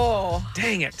 Mark it. Oh.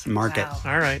 Dang it. Mark it.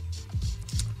 All right.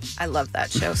 I love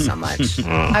that show so much.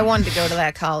 I wanted to go to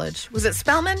that college. Was it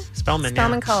Spelman? Spelman,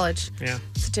 Spelman yeah. College. Yeah.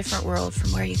 It's a different world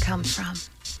from where you come from.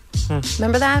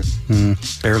 Remember that?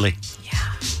 Barely.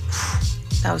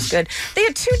 That was good. They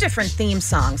had two different theme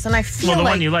songs, and I feel Well, the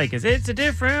like one you like is "It's a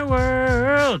Different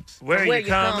World." Where you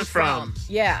coming from?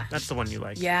 Yeah. That's the one you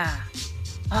like. Yeah.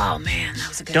 Oh, man, that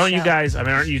was a good Don't show. you guys, I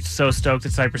mean, aren't you so stoked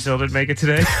that Cypress Hill didn't make it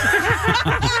today?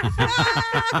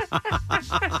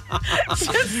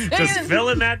 Just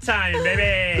filling that time,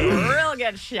 baby. Real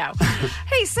good show.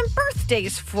 Hey, some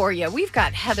birthdays for you. We've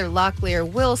got Heather Locklear,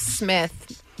 Will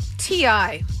Smith,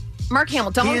 T.I., Mark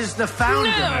Hamill. He is the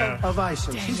founder of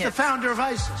ISIS. He's the founder of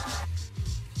ISIS.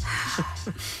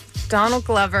 Donald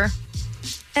Glover,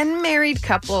 and married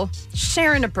couple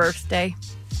sharing a birthday.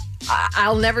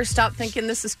 I'll never stop thinking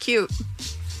this is cute.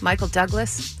 Michael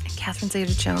Douglas and Catherine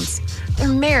Zeta-Jones. They're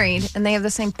married, and they have the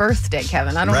same birthday,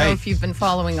 Kevin. I don't know Right. if you've been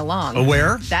following along.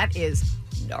 Aware? That is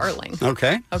darling.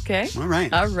 Okay. Okay? All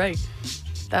right. All right.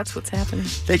 That's what's happening.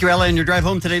 Thank you, Ella. On your drive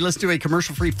home today, let's do a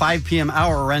commercial-free 5 p.m.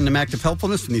 hour random act of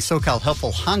helpfulness from the SoCal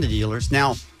Helpful Honda dealers.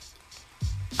 Now,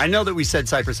 I know that we said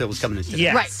Cypress Hill was coming in today.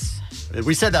 Yes. Right.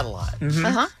 We said that a lot. Mm-hmm.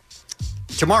 Uh-huh.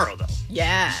 Tomorrow, though.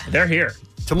 Yeah. They're here.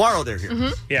 Tomorrow, they're here.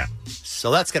 Mhm. Yeah.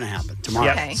 So that's going to happen tomorrow.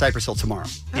 Yep. Okay. Cypress Hill tomorrow.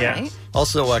 Yeah. Right.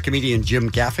 Also, comedian Jim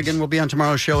Gaffigan will be on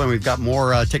tomorrow's show, and we've got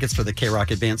more tickets for the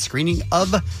K-Rock advanced screening of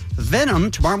Venom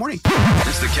tomorrow morning.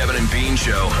 It's the Kevin and Bean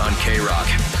Show on K-Rock.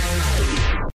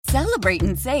 Celebrate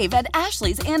and save at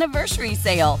Ashley's Anniversary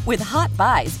Sale. With Hot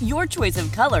Buys, your choice of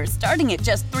colors starting at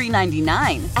just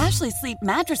 $3.99. Ashley Sleep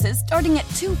mattresses starting at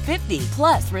 $2.50.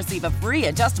 Plus, receive a free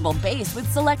adjustable base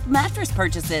with select mattress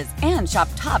purchases. And shop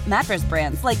top mattress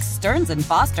brands like Stearns &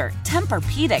 Foster,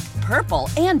 Tempur-Pedic, Purple,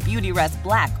 and Beautyrest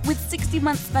Black with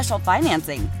 60-month special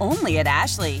financing. Only at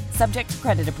Ashley. Subject to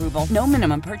credit approval. No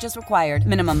minimum purchase required.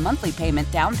 Minimum monthly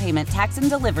payment, down payment, tax, and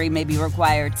delivery may be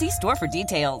required. See store for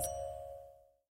details.